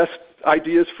the best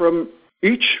ideas from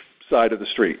each side of the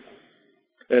street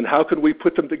and how can we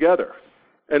put them together.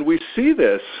 And we see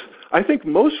this, I think,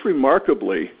 most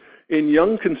remarkably in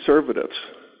young conservatives.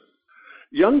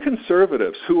 Young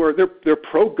conservatives who are, they're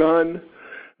pro-gun,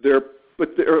 but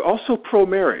they're also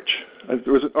pro-marriage.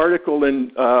 There was an article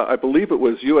in, I believe it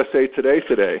was USA Today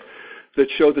that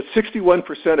showed that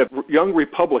 61% of young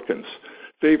Republicans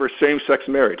favor same-sex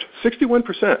marriage.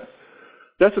 61%.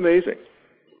 That's amazing.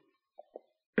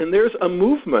 And there's a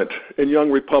movement in young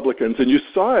Republicans, and you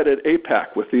saw it at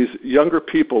AIPAC with these younger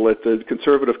people at the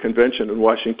conservative convention in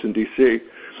Washington, D.C.,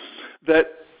 that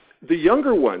the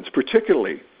younger ones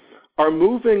particularly are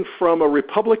moving from a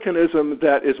republicanism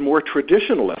that is more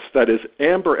traditionalist, that is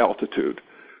amber altitude,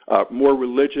 more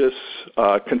religious,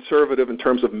 conservative in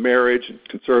terms of marriage,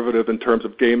 conservative in terms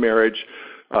of gay marriage,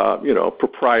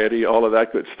 propriety, all of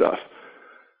that good stuff.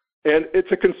 And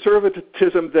it's a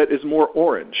conservatism that is more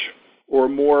orange or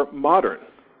more modern,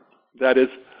 that is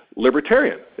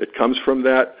libertarian. It comes from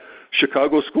that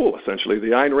Chicago school, essentially, the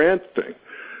Ayn Rand thing.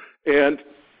 And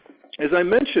as I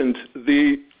mentioned,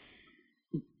 the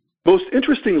most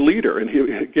interesting leader, and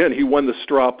he won the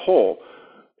straw poll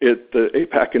at the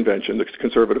AIPAC convention, the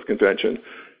conservative convention,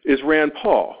 is Rand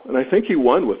Paul. And I think he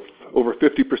won with over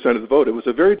 50% of the vote. It was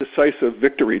a very decisive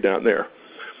victory down there.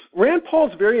 Rand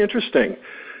Paul's very interesting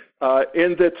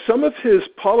in that some of his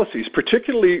policies,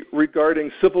 particularly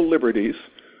regarding civil liberties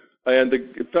and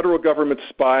the federal government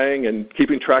spying and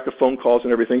keeping track of phone calls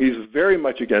and everything, he's very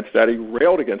much against that. He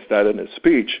railed against that in his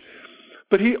speech.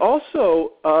 But he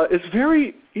also is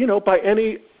very, by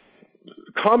any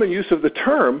common use of the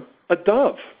term, a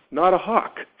dove, not a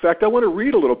hawk. In fact, I want to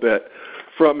read a little bit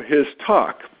from his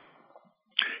talk.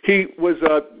 He was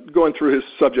going through his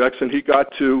subjects, and he got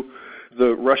to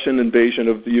the Russian invasion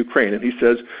of the Ukraine. And he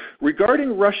says,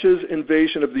 regarding Russia's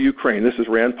invasion of the Ukraine, this is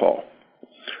Rand Paul,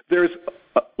 there's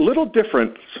a little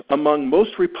difference among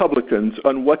most Republicans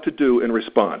on what to do in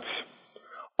response.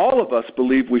 All of us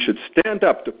believe we should stand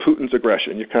up to Putin's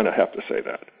aggression. You kind of have to say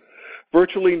that.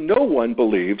 Virtually no one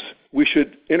believes we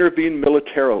should intervene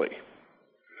militarily.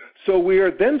 So we are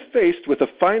then faced with a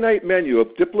finite menu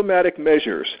of diplomatic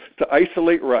measures to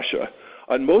isolate Russia,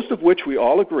 on most of which we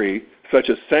all agree, such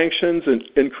as sanctions and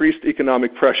increased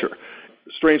economic pressure.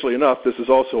 Strangely enough, this is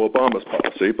also Obama's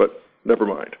policy, but never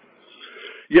mind.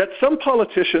 Yet some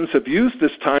politicians have used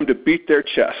this time to beat their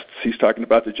chests. He's talking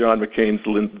about the John McCain's,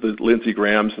 the Lindsey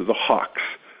Grahams, the Hawks,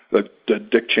 the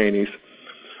Dick Cheneys.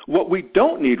 What we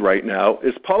don't need right now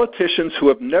is politicians who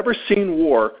have never seen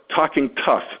war talking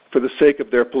tough for the sake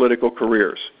of their political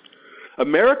careers.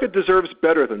 America deserves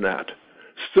better than that.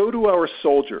 So do our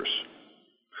soldiers.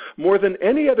 More than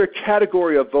any other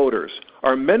category of voters,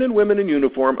 our men and women in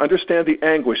uniform understand the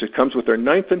anguish that comes with their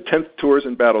 9th and 10th tours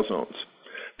in battle zones.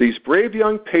 These brave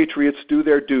young patriots do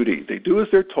their duty. They do as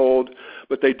they're told,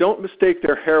 but they don't mistake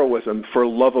their heroism for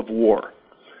love of war.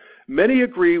 Many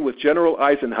agree with General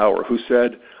Eisenhower, who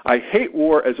said, I hate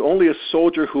war as only a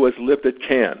soldier who has lived it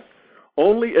can,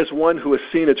 only as one who has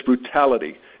seen its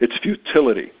brutality, its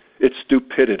futility, its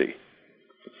stupidity.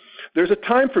 There's a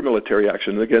time for military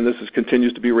action. And again,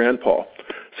 continues to be Rand Paul,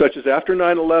 such as after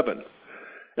 9/11.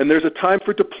 And there's a time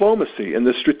for diplomacy and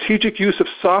the strategic use of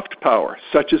soft power,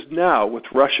 such as now with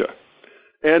Russia.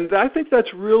 And I think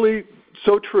that's really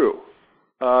so true,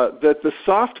 that the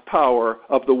soft power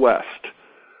of the West,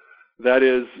 that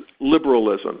is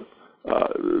liberalism,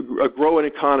 a growing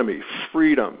economy,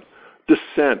 freedom,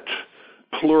 dissent,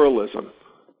 pluralism,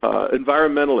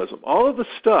 environmentalism, all of the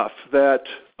stuff that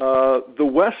the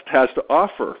West has to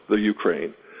offer the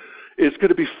Ukraine is going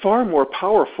to be far more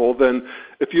powerful than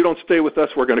if you don't stay with us,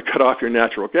 we're going to cut off your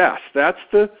natural gas. That's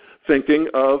the thinking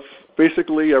of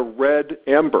basically a red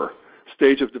amber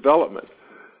stage of development.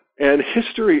 And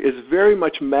history is very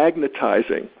much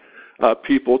magnetizing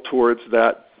people towards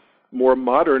that more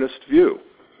modernist view,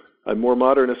 a more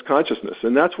modernist consciousness.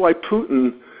 And that's why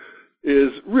Putin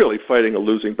is really fighting a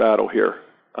losing battle here.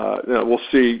 Now we'll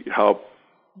see how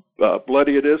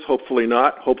bloody it is. Hopefully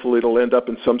not. Hopefully it'll end up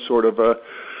in some sort of a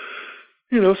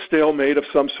stalemate of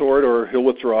some sort, or he'll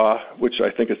withdraw, which I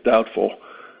think is doubtful.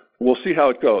 We'll see how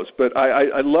it goes. But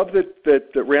I love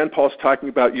that Rand Paul's talking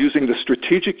about using the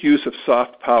strategic use of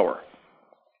soft power.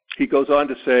 He goes on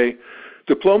to say,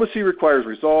 diplomacy requires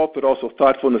resolve, but also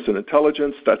thoughtfulness and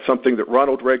intelligence. That's something that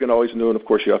Ronald Reagan always knew, and of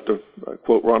course you have to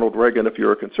quote Ronald Reagan if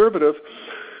you're a conservative.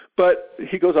 But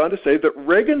he goes on to say that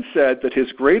Reagan said that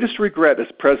his greatest regret as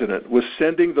president was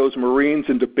sending those Marines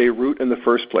into Beirut in the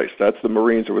first place. That's the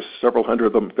Marines. There was several hundred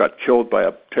of them got killed by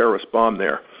a terrorist bomb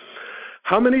there.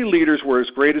 How many leaders were as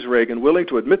great as Reagan, willing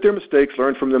to admit their mistakes,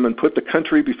 learn from them, and put the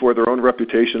country before their own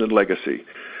reputation and legacy?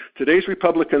 Today's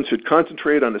Republicans should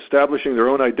concentrate on establishing their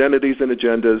own identities and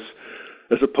agendas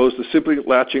as opposed to simply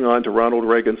latching on to Ronald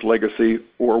Reagan's legacy,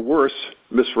 or worse,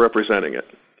 misrepresenting it.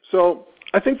 So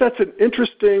I think that's an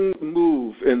interesting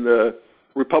move in the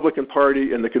Republican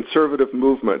Party and the conservative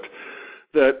movement,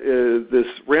 that this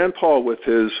Rand Paul with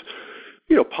his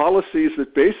policies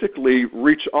that basically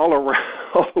reach all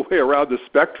the way around the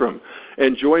spectrum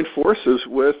and join forces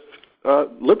with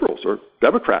liberals or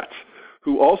Democrats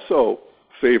who also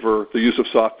favor the use of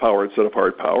soft power instead of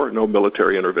hard power, no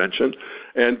military intervention,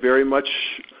 and very much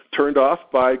turned off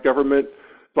by government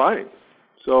buying.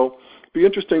 So it'll be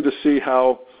interesting to see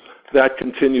how that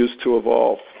continues to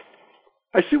evolve.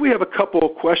 I see we have a couple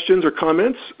of questions or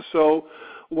comments, so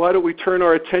why don't we turn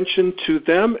our attention to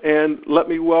them, and let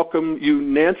me welcome you,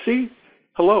 Nancy.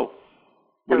 Hello.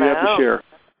 What do you have to share?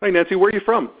 Hi, Nancy. Where are you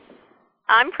from?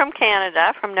 I'm from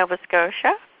Canada, from Nova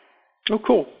Scotia. Oh,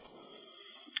 cool.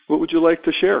 What would you like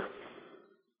to share?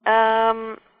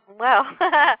 Well,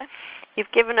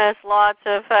 you've given us lots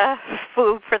of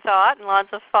food for thought and lots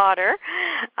of fodder.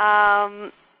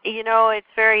 It's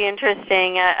very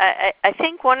interesting. I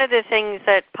think one of the things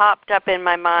that popped up in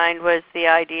my mind was the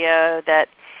idea that,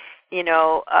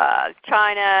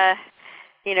 China,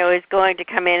 is going to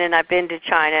come in, and I've been to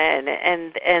China,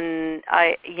 and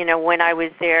I, when I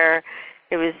was there,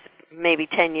 it was maybe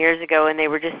 10 years ago, and they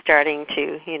were just starting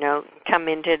to, come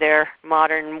into their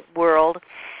modern world.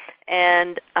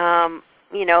 And,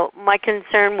 my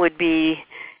concern would be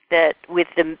that with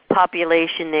the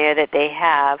population there that they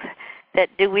have, that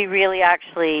do we really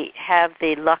actually have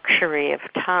the luxury of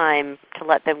time to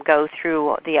let them go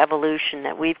through the evolution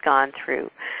that we've gone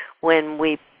through when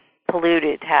we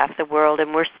polluted half the world,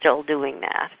 and we're still doing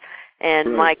that.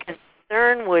 And my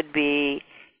concern would be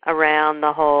around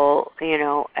the whole,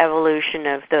 evolution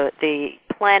of the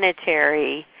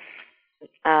planetary,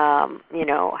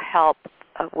 help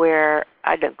where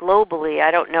globally,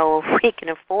 I don't know if we can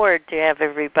afford to have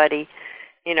everybody,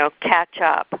 catch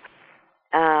up.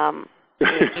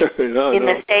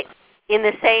 In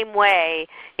the same way,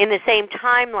 in the same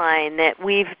timeline that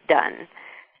we've done.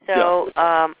 So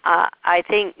I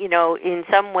think, in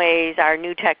some ways our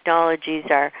new technologies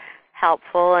are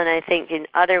helpful, and I think in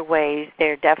other ways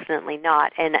they're definitely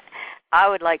not. And I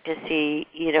would like to see,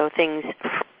 things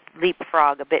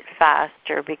leapfrog a bit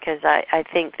faster, because I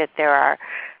think that there are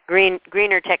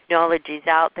greener technologies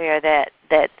out there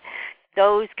that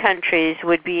those countries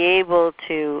would be able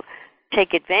to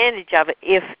take advantage of it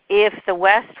if the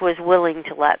West was willing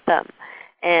to let them,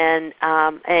 and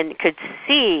could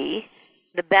see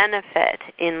the benefit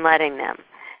in letting them.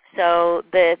 So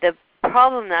the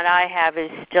problem that I have is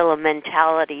still a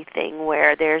mentality thing,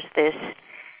 where there's this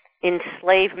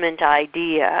enslavement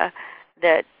idea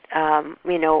that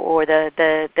or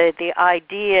the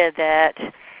idea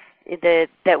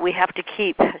that we have to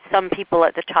keep some people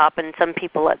at the top and some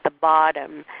people at the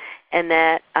bottom, and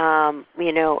that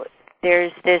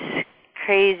there's this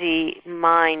crazy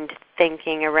mind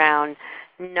thinking around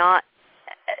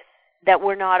that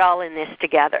we're not all in this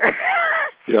together.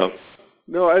 Yeah.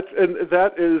 No, and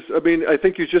that is, I mean, I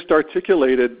think you just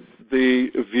articulated the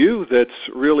view that's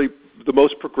really the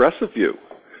most progressive view.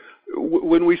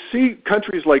 When we see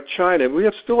countries like China, and we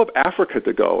still have Africa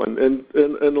to go, and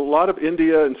a lot of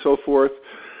India and so forth,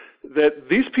 that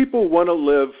these people want to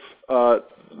live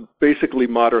basically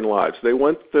modern lives. They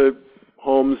want the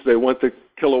homes, they want the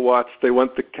kilowatts, they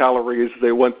want the calories,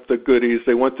 they want the goodies,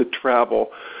 they want to travel.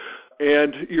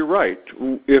 And you're right.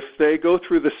 If they go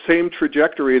through the same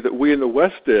trajectory that we in the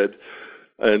West did,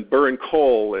 and burn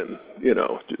coal and,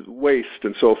 waste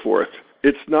and so forth,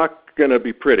 it's not going to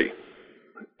be pretty.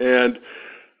 And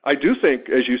I do think,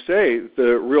 as you say,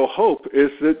 the real hope is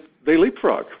that they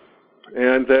leapfrog,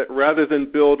 and that rather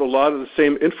than build a lot of the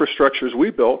same infrastructures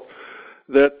we built,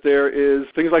 that there is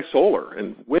things like solar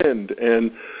and wind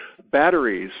and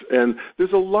batteries, and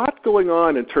there's a lot going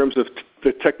on in terms of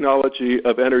the technology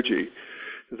of energy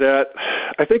that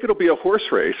I think it'll be a horse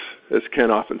race, as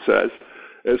Ken often says,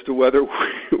 as to whether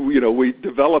we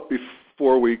develop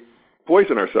before we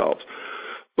poison ourselves.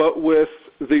 But with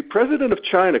the president of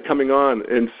China coming on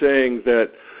and saying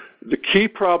that the key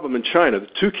problem in China, the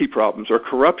two key problems, are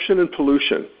corruption and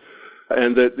pollution,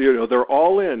 and that they're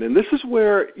all in. And this is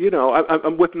where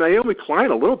I'm with Naomi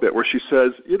Klein a little bit, where she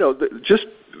says just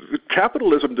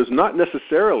capitalism does not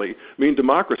necessarily mean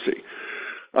democracy,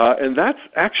 and that's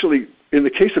actually, in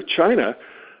the case of China,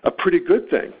 a pretty good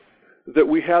thing. That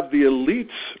we have the elites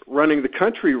running the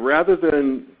country rather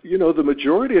than the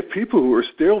majority of people who are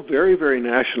still very, very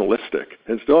nationalistic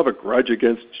and still have a grudge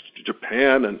against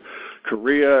Japan and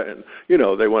Korea, and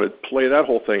they want to play that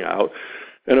whole thing out.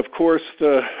 And of course,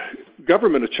 the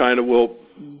government of China will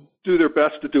do their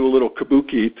best to do a little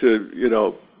kabuki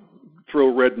to,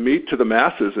 throw red meat to the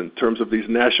masses in terms of these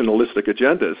nationalistic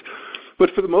agendas.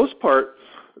 But for the most part,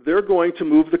 they're going to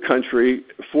move the country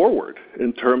forward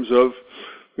in terms of,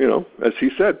 as he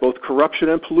said, both corruption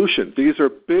and pollution. These are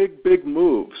big, big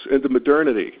moves into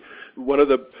modernity. One of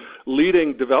the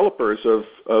leading developers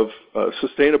of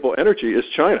sustainable energy is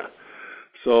China.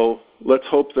 So let's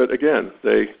hope that, again,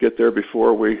 they get there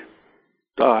before we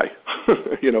die,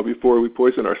 before we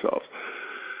poison ourselves.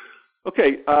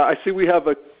 Okay, I see we have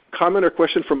a comment or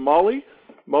question from Molly.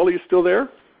 Molly, you still there?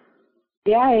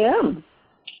 Yeah, I am.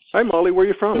 Hi, Molly. Where are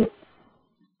you from?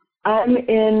 I'm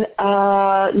in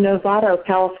Novato,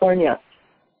 California.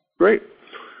 Great.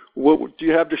 What do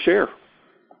you have to share?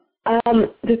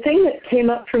 The thing that came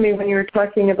up for me when you were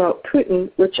talking about Putin,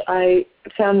 which I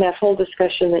found that whole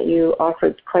discussion that you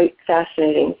offered quite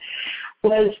fascinating,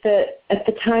 was that at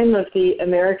the time of the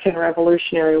American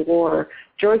Revolutionary War,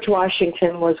 George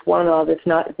Washington was one of, if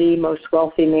not the most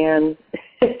wealthy man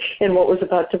in what was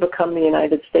about to become the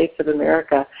United States of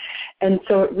America. And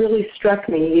so it really struck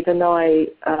me, even though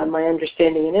my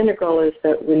understanding in Integral is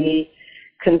that we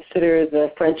consider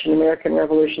the French and American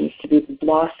revolutions to be the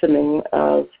blossoming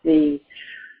of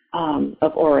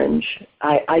of orange.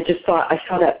 I just thought I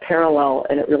saw that parallel,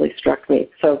 and it really struck me.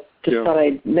 So just thought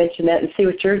I'd mention that and see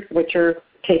what your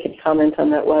take and comment on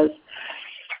that was.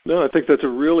 No, I think that's a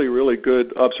really, really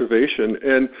good observation.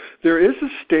 And there is a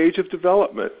stage of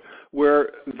development where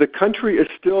the country is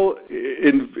still,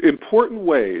 in important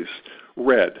ways,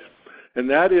 red. And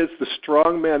that is the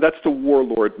strong man. That's the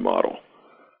warlord model.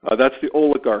 That's the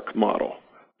oligarch model.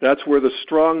 That's where the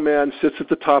strong man sits at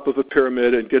the top of a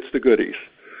pyramid and gets the goodies.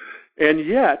 And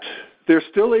yet, they're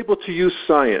still able to use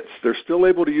science. They're still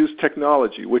able to use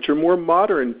technology, which are more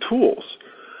modern tools.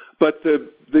 But the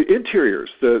interiors,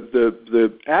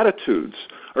 the attitudes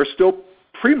are still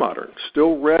pre-modern,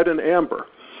 still red and amber.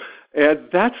 And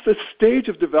that's the stage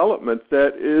of development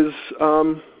that is,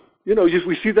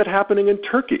 we see that happening in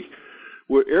Turkey,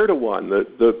 where Erdogan,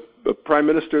 the prime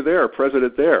minister there,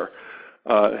 president there,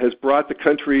 has brought the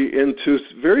country into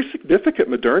very significant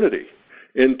modernity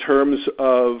in terms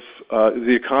of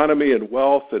the economy and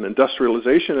wealth and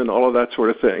industrialization and all of that sort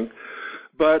of thing,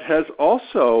 but has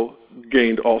also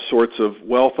gained all sorts of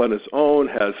wealth on its own,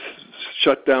 has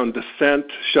shut down dissent,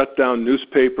 shut down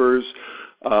newspapers,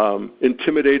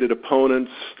 intimidated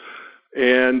opponents,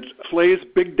 and plays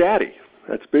Big Daddy.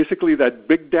 That's basically that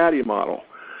Big Daddy model.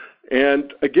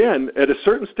 And again, at a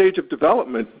certain stage of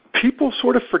development, people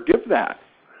sort of forgive that.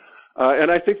 And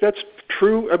I think that's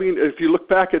true. I mean, if you look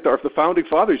back at the founding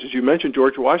fathers, as you mentioned,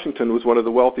 George Washington was one of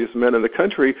the wealthiest men in the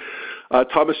country,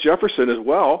 Thomas Jefferson as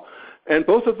well. And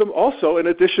both of them also, in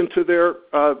addition to their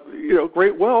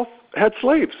great wealth, had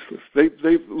slaves.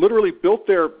 They literally built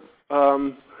their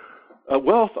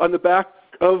wealth on the back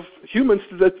of humans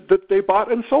that they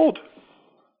bought and sold.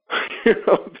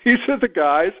 These are the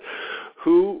guys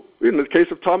who, in the case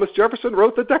of Thomas Jefferson,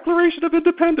 wrote the Declaration of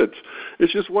Independence.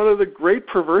 It's just one of the great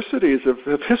perversities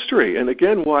of history. And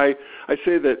again, why I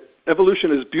say that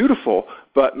evolution is beautiful,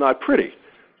 but not pretty.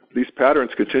 These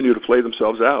patterns continue to play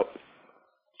themselves out.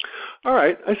 All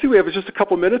right, I see we have just a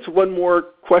couple minutes. One more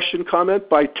question, comment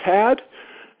by Tad.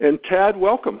 And Tad,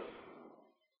 welcome.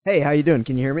 Hey, how you doing?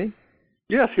 Can you hear me?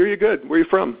 Yes, hear you good. Where are you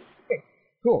from?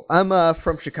 Cool. I'm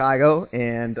from Chicago,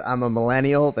 and I'm a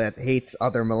millennial that hates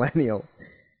other millennials.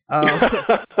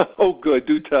 Oh, good.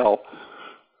 Do tell.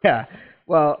 Yeah.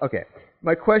 Well, okay.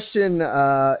 My question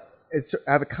I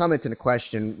have a comment and a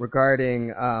question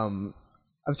regarding I'm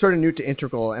sort of new to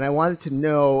Integral, and I wanted to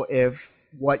know if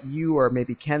what you or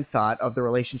maybe Ken thought of the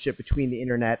relationship between the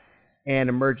internet and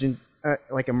emerging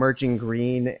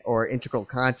green or integral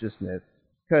consciousness.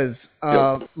 Because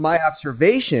my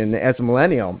observation as a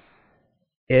millennial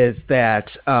is that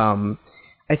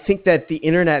I think that the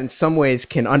internet in some ways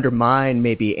can undermine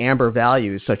maybe amber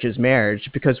values such as marriage,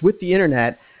 because with the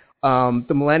internet, the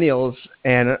millennials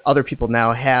and other people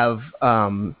now have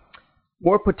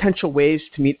more potential ways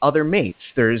to meet other mates.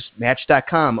 There's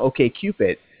Match.com,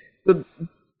 OkCupid. So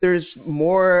there's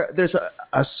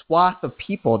a swath of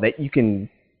people that you can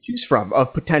choose from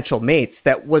of potential mates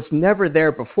that was never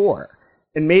there before.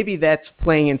 And maybe that's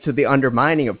playing into the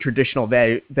undermining of traditional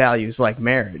values like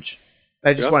marriage.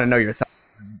 I just want to know your thoughts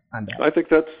on that. I think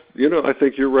that's, I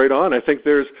think you're right on. I think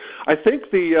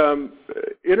the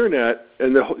internet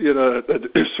and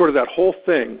sort of that whole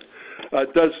thing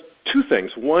does two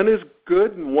things. One is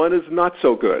good and one is not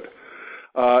so good.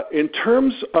 In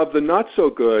terms of the not so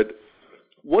good,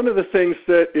 one of the things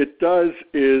that it does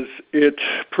is it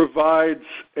provides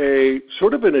a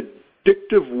sort of an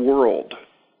addictive world.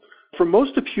 For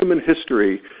most of human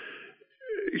history,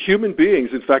 human beings,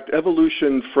 in fact,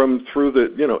 evolution through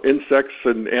the insects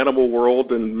and animal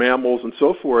world and mammals and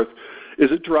so forth,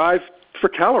 is a drive for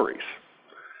calories,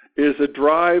 is a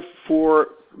drive for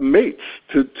mates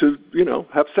to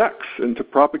have sex and to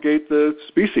propagate the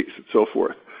species and so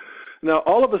forth. Now,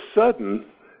 all of a sudden,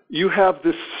 you have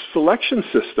this selection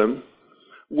system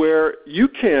where you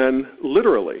can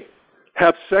literally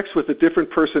have sex with a different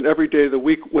person every day of the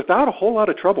week without a whole lot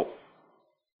of trouble.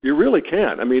 You really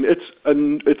can. I mean,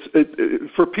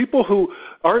 it's for people who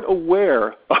aren't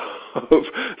aware of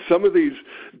some of these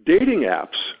dating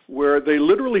apps where they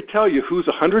literally tell you who's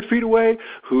 100 feet away,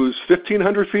 who's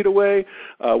 1,500 feet away,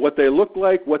 what they look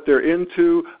like, what they're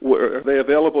into, are they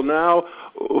available now,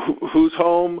 who's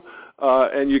home,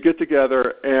 and you get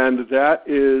together, and that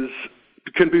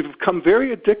can become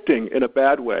very addicting in a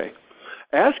bad way,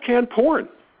 as can porn.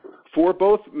 For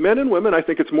both men and women, I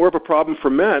think it's more of a problem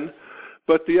for men.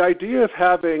 But the idea of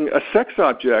having a sex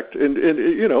object, and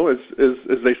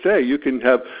as they say, you can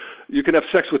have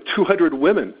sex with 200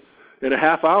 women in a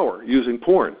half hour using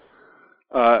porn,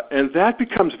 and that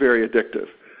becomes very addictive.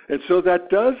 And so that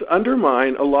does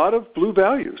undermine a lot of blue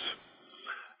values.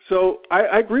 So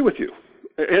I agree with you.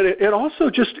 And it also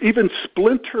just even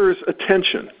splinters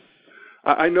attention.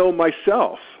 I know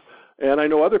myself, and I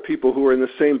know other people who are in the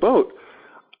same boat.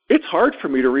 It's hard for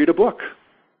me to read a book,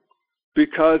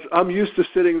 because I'm used to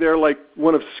sitting there like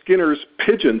one of Skinner's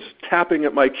pigeons tapping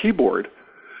at my keyboard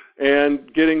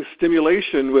and getting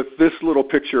stimulation with this little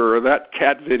picture or that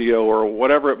cat video or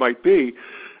whatever it might be,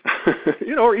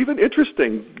 or even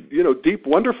interesting, deep,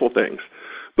 wonderful things.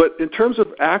 But in terms of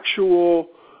actual,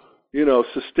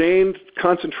 sustained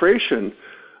concentration,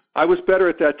 I was better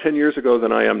at that 10 years ago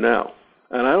than I am now.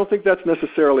 And I don't think that's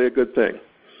necessarily a good thing.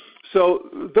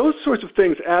 So those sorts of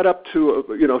things add up to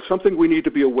something we need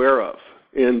to be aware of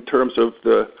in terms of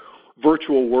the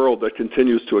virtual world that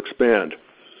continues to expand.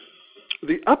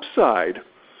 The upside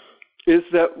is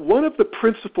that one of the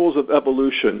principles of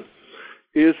evolution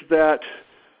is that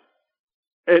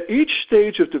at each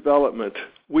stage of development,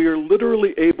 we are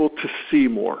literally able to see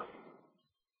more.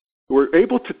 We're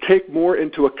able to take more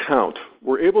into account.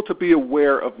 We're able to be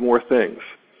aware of more things.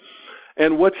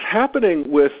 And what's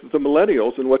happening with the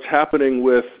millennials and what's happening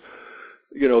with,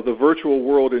 the virtual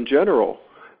world in general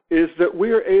is that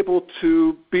we are able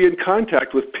to be in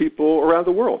contact with people around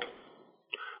the world.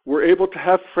 We're able to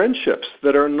have friendships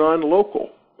that are non-local.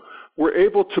 We're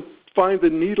able to find the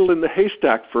needle in the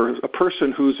haystack for a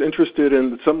person who's interested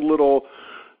in some little,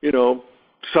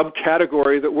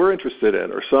 subcategory that we're interested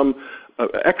in or some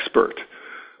expert.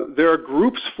 There are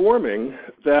groups forming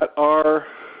that are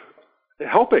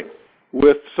helping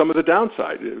with some of the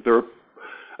downside. There are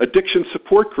addiction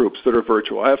support groups that are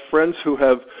virtual. I have friends who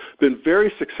have been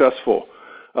very successful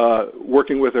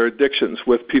working with their addictions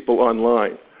with people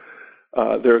online.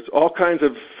 There's all kinds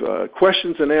of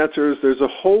questions and answers. There's a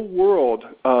whole world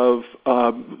of,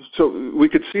 so we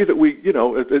could see that we,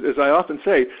 as I often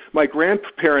say, my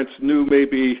grandparents knew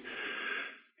maybe,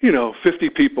 50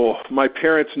 people. My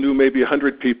parents knew maybe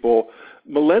 100 people.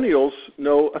 Millennials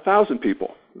know 1,000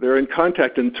 people. They're in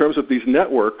contact in terms of these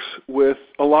networks with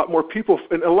a lot more people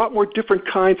and a lot more different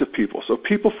kinds of people. So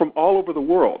people from all over the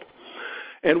world.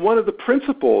 And one of the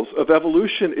principles of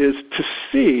evolution is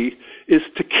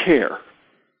to care.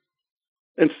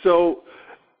 And so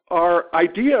our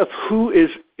idea of who is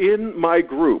in my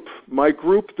group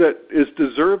that is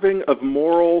deserving of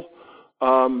moral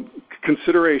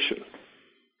consideration.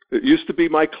 It used to be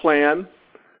my clan,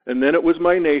 and then it was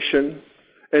my nation,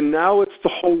 and now it's the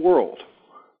whole world.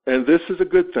 And this is a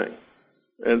good thing.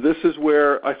 And this is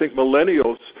where I think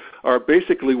millennials are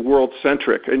basically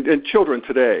world-centric, and children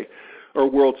today are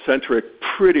world-centric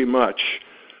pretty much.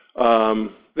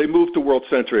 They move to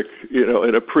world-centric,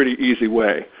 in a pretty easy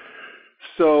way.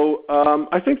 So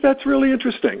I think that's really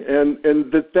interesting,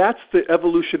 and that's the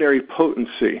evolutionary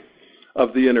potency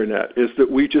of the Internet, is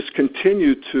that we just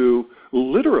continue to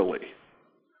literally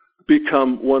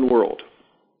become one world.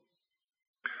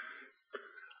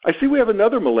 I see we have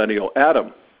another millennial,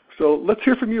 Adam. So let's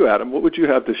hear from you, Adam. What would you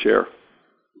have to share?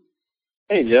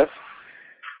 Hey, Jeff.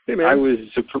 Hey, man. I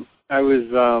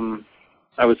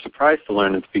was surprised to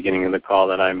learn at the beginning of the call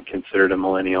that I'm considered a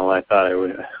millennial. I thought I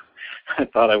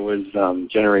was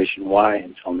Generation Y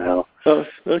until now. Oh,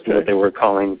 okay. What they were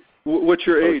calling. What's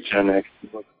your age? Gen X.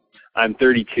 I'm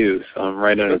 32, so I'm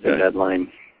right under the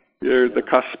deadline. You're the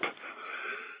cusp.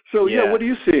 So yeah, what are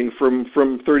you seeing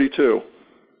from 32?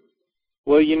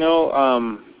 Well,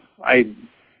 I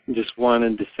just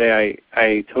wanted to say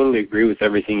I totally agree with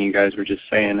everything you guys were just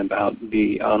saying about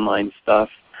the online stuff.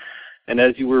 And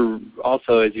as you were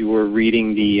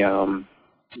reading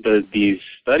these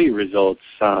study results,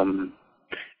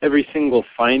 every single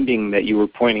finding that you were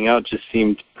pointing out just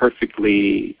seemed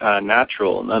perfectly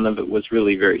natural. None of it was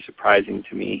really very surprising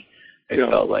to me. I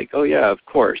felt like, oh yeah, of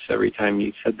course, every time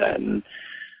you said that. And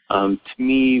to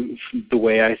me, the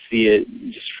way I see it,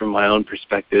 just from my own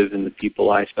perspective and the people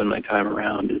I spend my time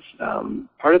around, is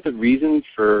part of the reason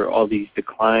for all these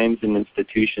declines in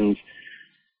institutions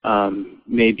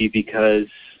maybe because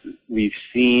we've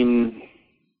seen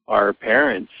our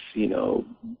parents,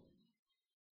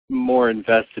 more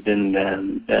invested in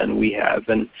them than we have,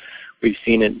 and we've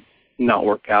seen it not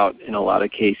work out in a lot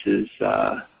of cases.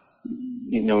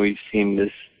 We've seen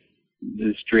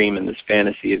this dream and this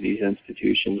fantasy of these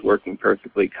institutions working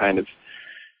perfectly kind of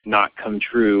not come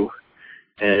true.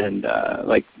 And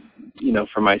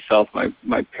for myself,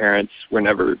 my parents were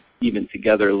never even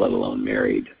together, let alone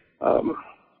married.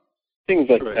 Things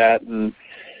like that, and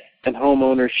home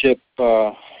ownership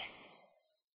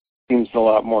seems a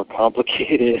lot more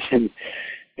complicated,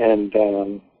 and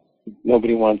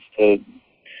nobody wants to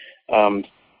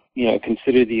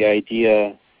consider the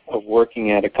idea of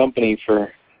working at a company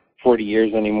for 40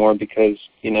 years anymore, because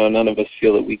none of us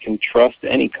feel that we can trust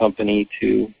any company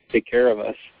to take care of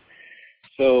us.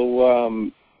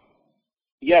 So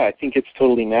I think it's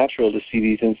totally natural to see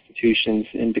these institutions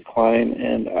in decline,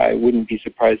 and I wouldn't be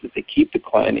surprised if they keep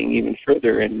declining even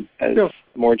further as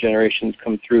more generations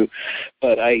come through.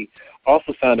 But I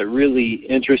also found it really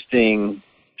interesting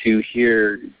to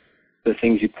hear the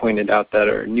things you pointed out that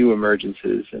are new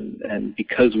emergences, and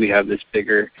because we have this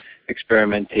bigger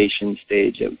experimentation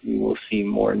stage, that we will see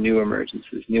more new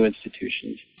emergences, new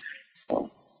institutions. So.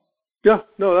 Yeah,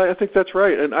 no, I think that's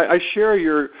right. And I share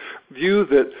your view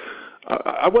that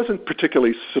I wasn't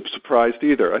particularly surprised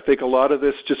either. I think a lot of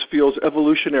this just feels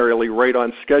evolutionarily right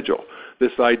on schedule,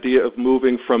 this idea of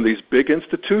moving from these big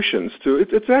institutions to,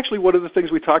 it's actually one of the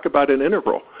things we talk about in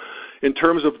Integral, in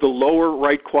terms of the lower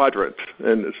right quadrant.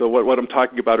 And so what I'm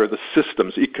talking about are the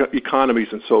systems, economies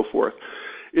and so forth,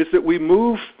 is that we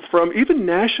move from even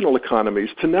national economies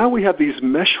to now we have these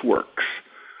meshworks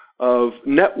of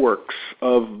networks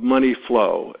of money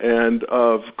flow and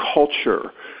of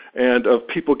culture and of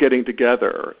people getting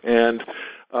together. And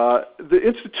the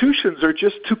institutions are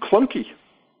just too clunky.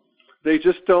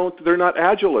 They're not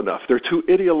agile enough. They're too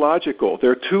ideological.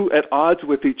 They're too at odds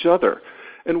with each other.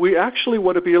 And we actually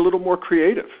want to be a little more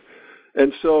creative.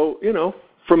 And so,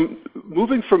 from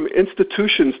moving from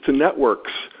institutions to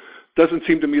networks doesn't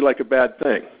seem to me like a bad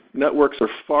thing. Networks are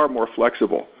far more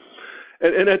flexible.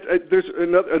 And there's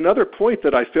another point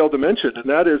that I failed to mention, and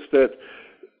that is that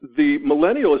the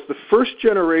millennial is the first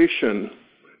generation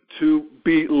to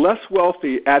be less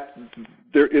wealthy in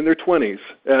their 20s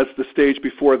as the stage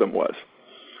before them was.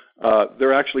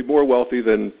 They're actually more wealthy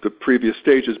than the previous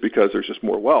stages because there's just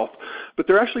more wealth. But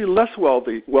they're actually less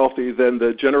wealthy than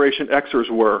the Generation Xers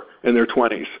were in their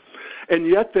 20s. And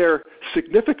yet they're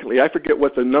significantly, I forget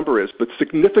what the number is, but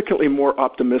significantly more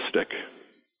optimistic.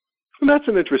 And that's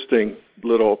an interesting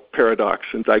little paradox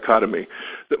and dichotomy,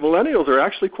 that millennials are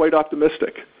actually quite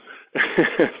optimistic,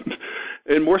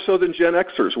 and more so than Gen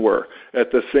Xers were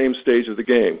at the same stage of the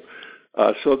game.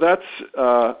 So that's,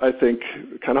 I think,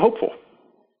 kind of hopeful.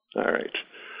 All right.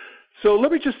 So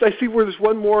let me I see where there's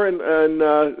one more,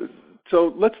 and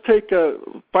so let's take a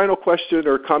final question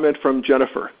or comment from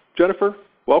Jennifer. Jennifer,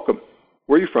 welcome.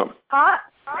 Where are you from?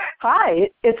 Hi,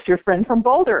 it's your friend from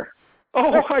Boulder.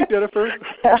 Oh, hi, Jennifer.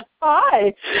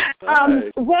 Hi.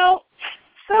 Well,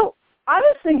 so I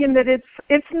was thinking that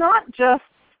it's not just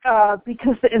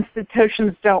because the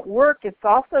institutions don't work. It's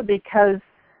also because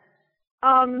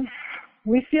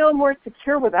we feel more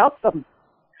secure without them.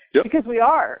 Yep. Because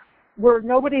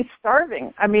nobody's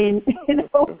starving. I mean,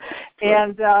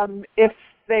 and if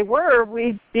they were,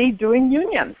 we'd be doing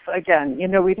unions again.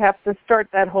 We'd have to start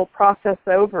that whole process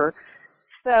over.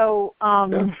 So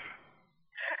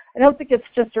I don't think it's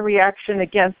just a reaction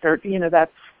against, or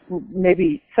that's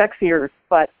maybe sexier,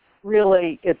 but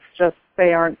really it's just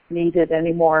they aren't needed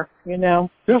anymore. Yeah.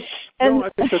 And I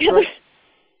think that's right.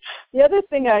 The other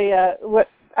thing what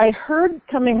I heard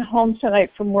coming home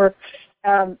tonight from work,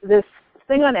 this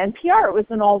thing on NPR. It was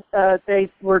they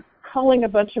were calling a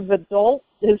bunch of adult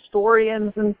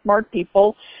historians and smart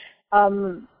people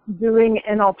doing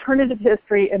an alternative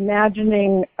history,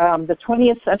 imagining the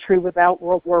 20th century without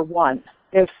World War I.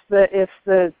 If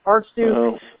the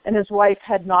Archduke and his wife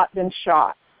had not been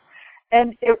shot.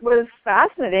 And it was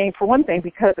fascinating, for one thing,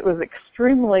 because it was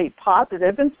extremely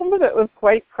positive, and some of it was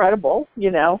quite credible,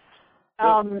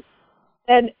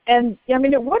 And I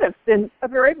mean, it would have been a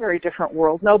very, very different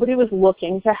world. Nobody was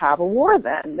looking to have a war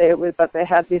then. But they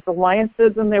had these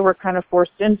alliances, and they were kind of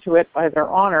forced into it by their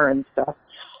honor and stuff.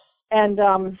 And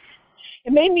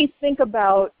it made me think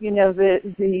about,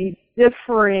 the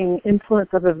differing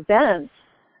influence of events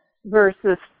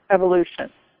versus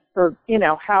evolution. Or,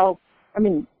 how,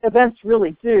 events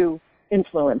really do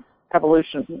influence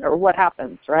evolution or what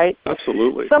happens, right?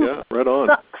 Absolutely. Right on.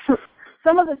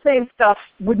 Some of the same stuff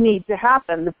would need to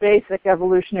happen, the basic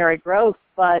evolutionary growth,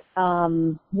 but,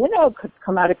 could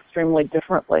come out extremely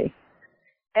differently.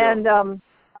 And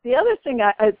the other thing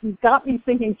it got me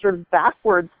thinking sort of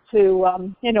backwards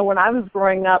to, when I was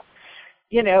growing up,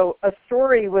 a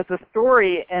story was a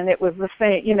story, and it was the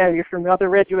same, if your mother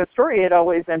read you a story, it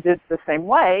always ended the same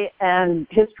way, and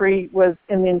history was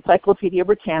in the Encyclopedia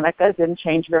Britannica, it didn't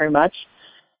change very much,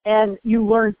 and you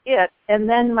learned it, and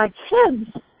then my kids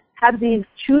had these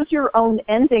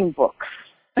choose-your-own-ending books.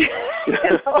 And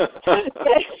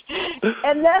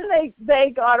then they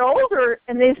got older,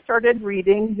 and they started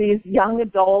reading these young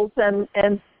adults and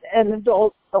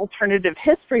adult alternative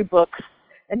history books.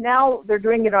 And now they're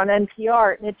doing it on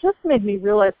NPR, and it just made me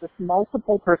realize this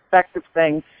multiple perspective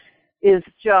thing is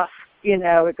just,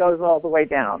 it goes all the way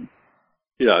down.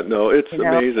 Yeah, no, it's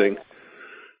amazing.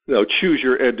 Choose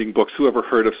your ending books. Who ever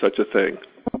heard of such a thing?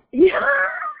 Yeah,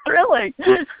 really.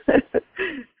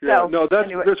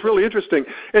 That's really interesting.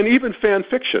 And even fan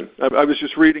fiction. I was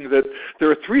just reading that there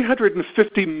are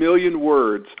 350 million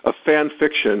words of fan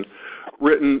fiction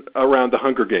written around the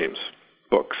Hunger Games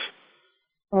books.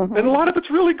 Mm-hmm. And a lot of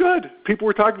it's really good. People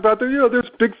were talking about there's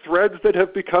big threads that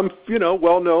have become,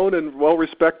 well known and well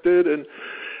respected, and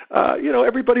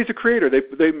everybody's a creator.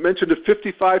 They mentioned that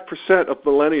 55% of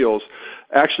millennials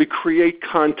actually create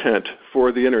content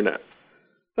for the internet.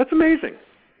 That's amazing.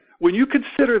 When you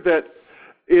consider that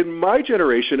in my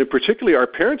generation, and particularly our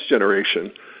parents'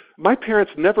 generation, my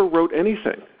parents never wrote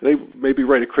anything. They maybe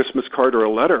write a Christmas card or a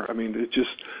letter. I mean, it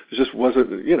just wasn't,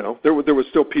 there was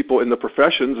still people in the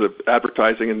professions of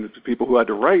advertising and people who had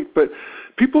to write. But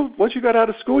people, once you got out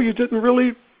of school, you didn't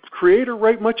really create or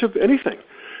write much of anything.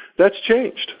 That's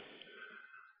changed.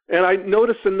 And I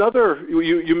noticed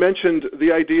you mentioned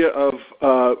the idea of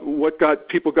what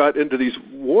people got into these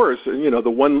wars. The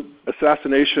one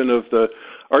assassination of the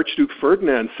Archduke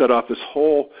Ferdinand set off this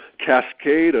whole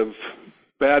cascade of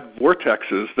bad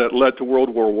vortexes that led to World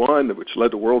War I, which led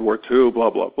to World War II,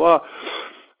 blah, blah, blah.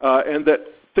 And that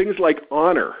things like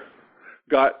honor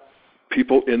got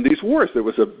people in these wars. There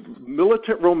was a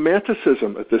militant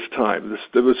romanticism at this time.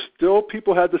 There was still,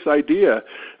 people had this idea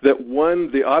that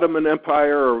the Ottoman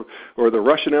Empire or the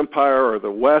Russian Empire or the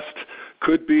West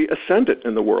could be ascendant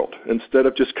in the world instead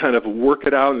of just kind of work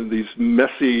it out in these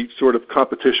messy sort of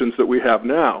competitions that we have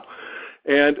now.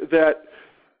 And that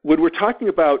when we're talking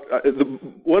about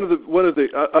one of the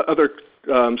other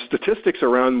statistics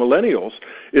around millennials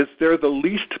is they're the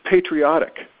least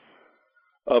patriotic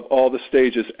of all the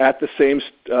stages at the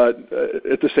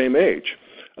same age.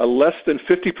 Less than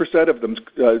 50% of them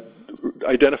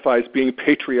identify as being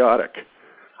patriotic.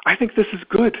 I think this is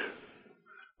good.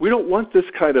 We don't want this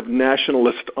kind of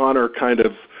nationalist honor kind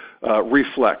of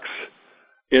reflex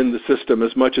in the system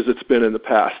as much as it's been in the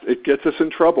past. It gets us in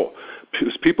trouble.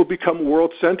 As people become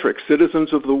world-centric,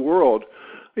 citizens of the world,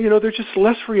 they're just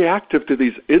less reactive to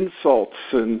these insults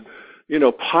and,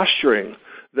 posturing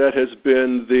that has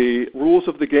been the rules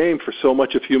of the game for so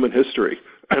much of human history.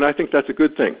 And I think that's a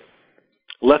good thing.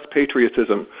 Less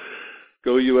patriotism.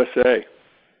 Go USA.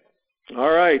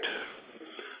 All right.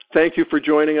 Thank you for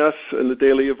joining us in the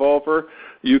Daily Evolver.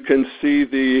 You can see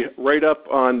the write-up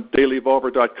on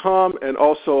dailyevolver.com and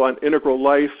also on Integral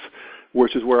Life,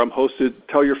 which is where I'm hosted.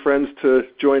 Tell your friends to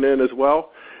join in as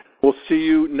well. We'll see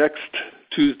you next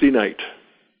Tuesday night.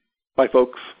 Bye,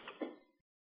 folks.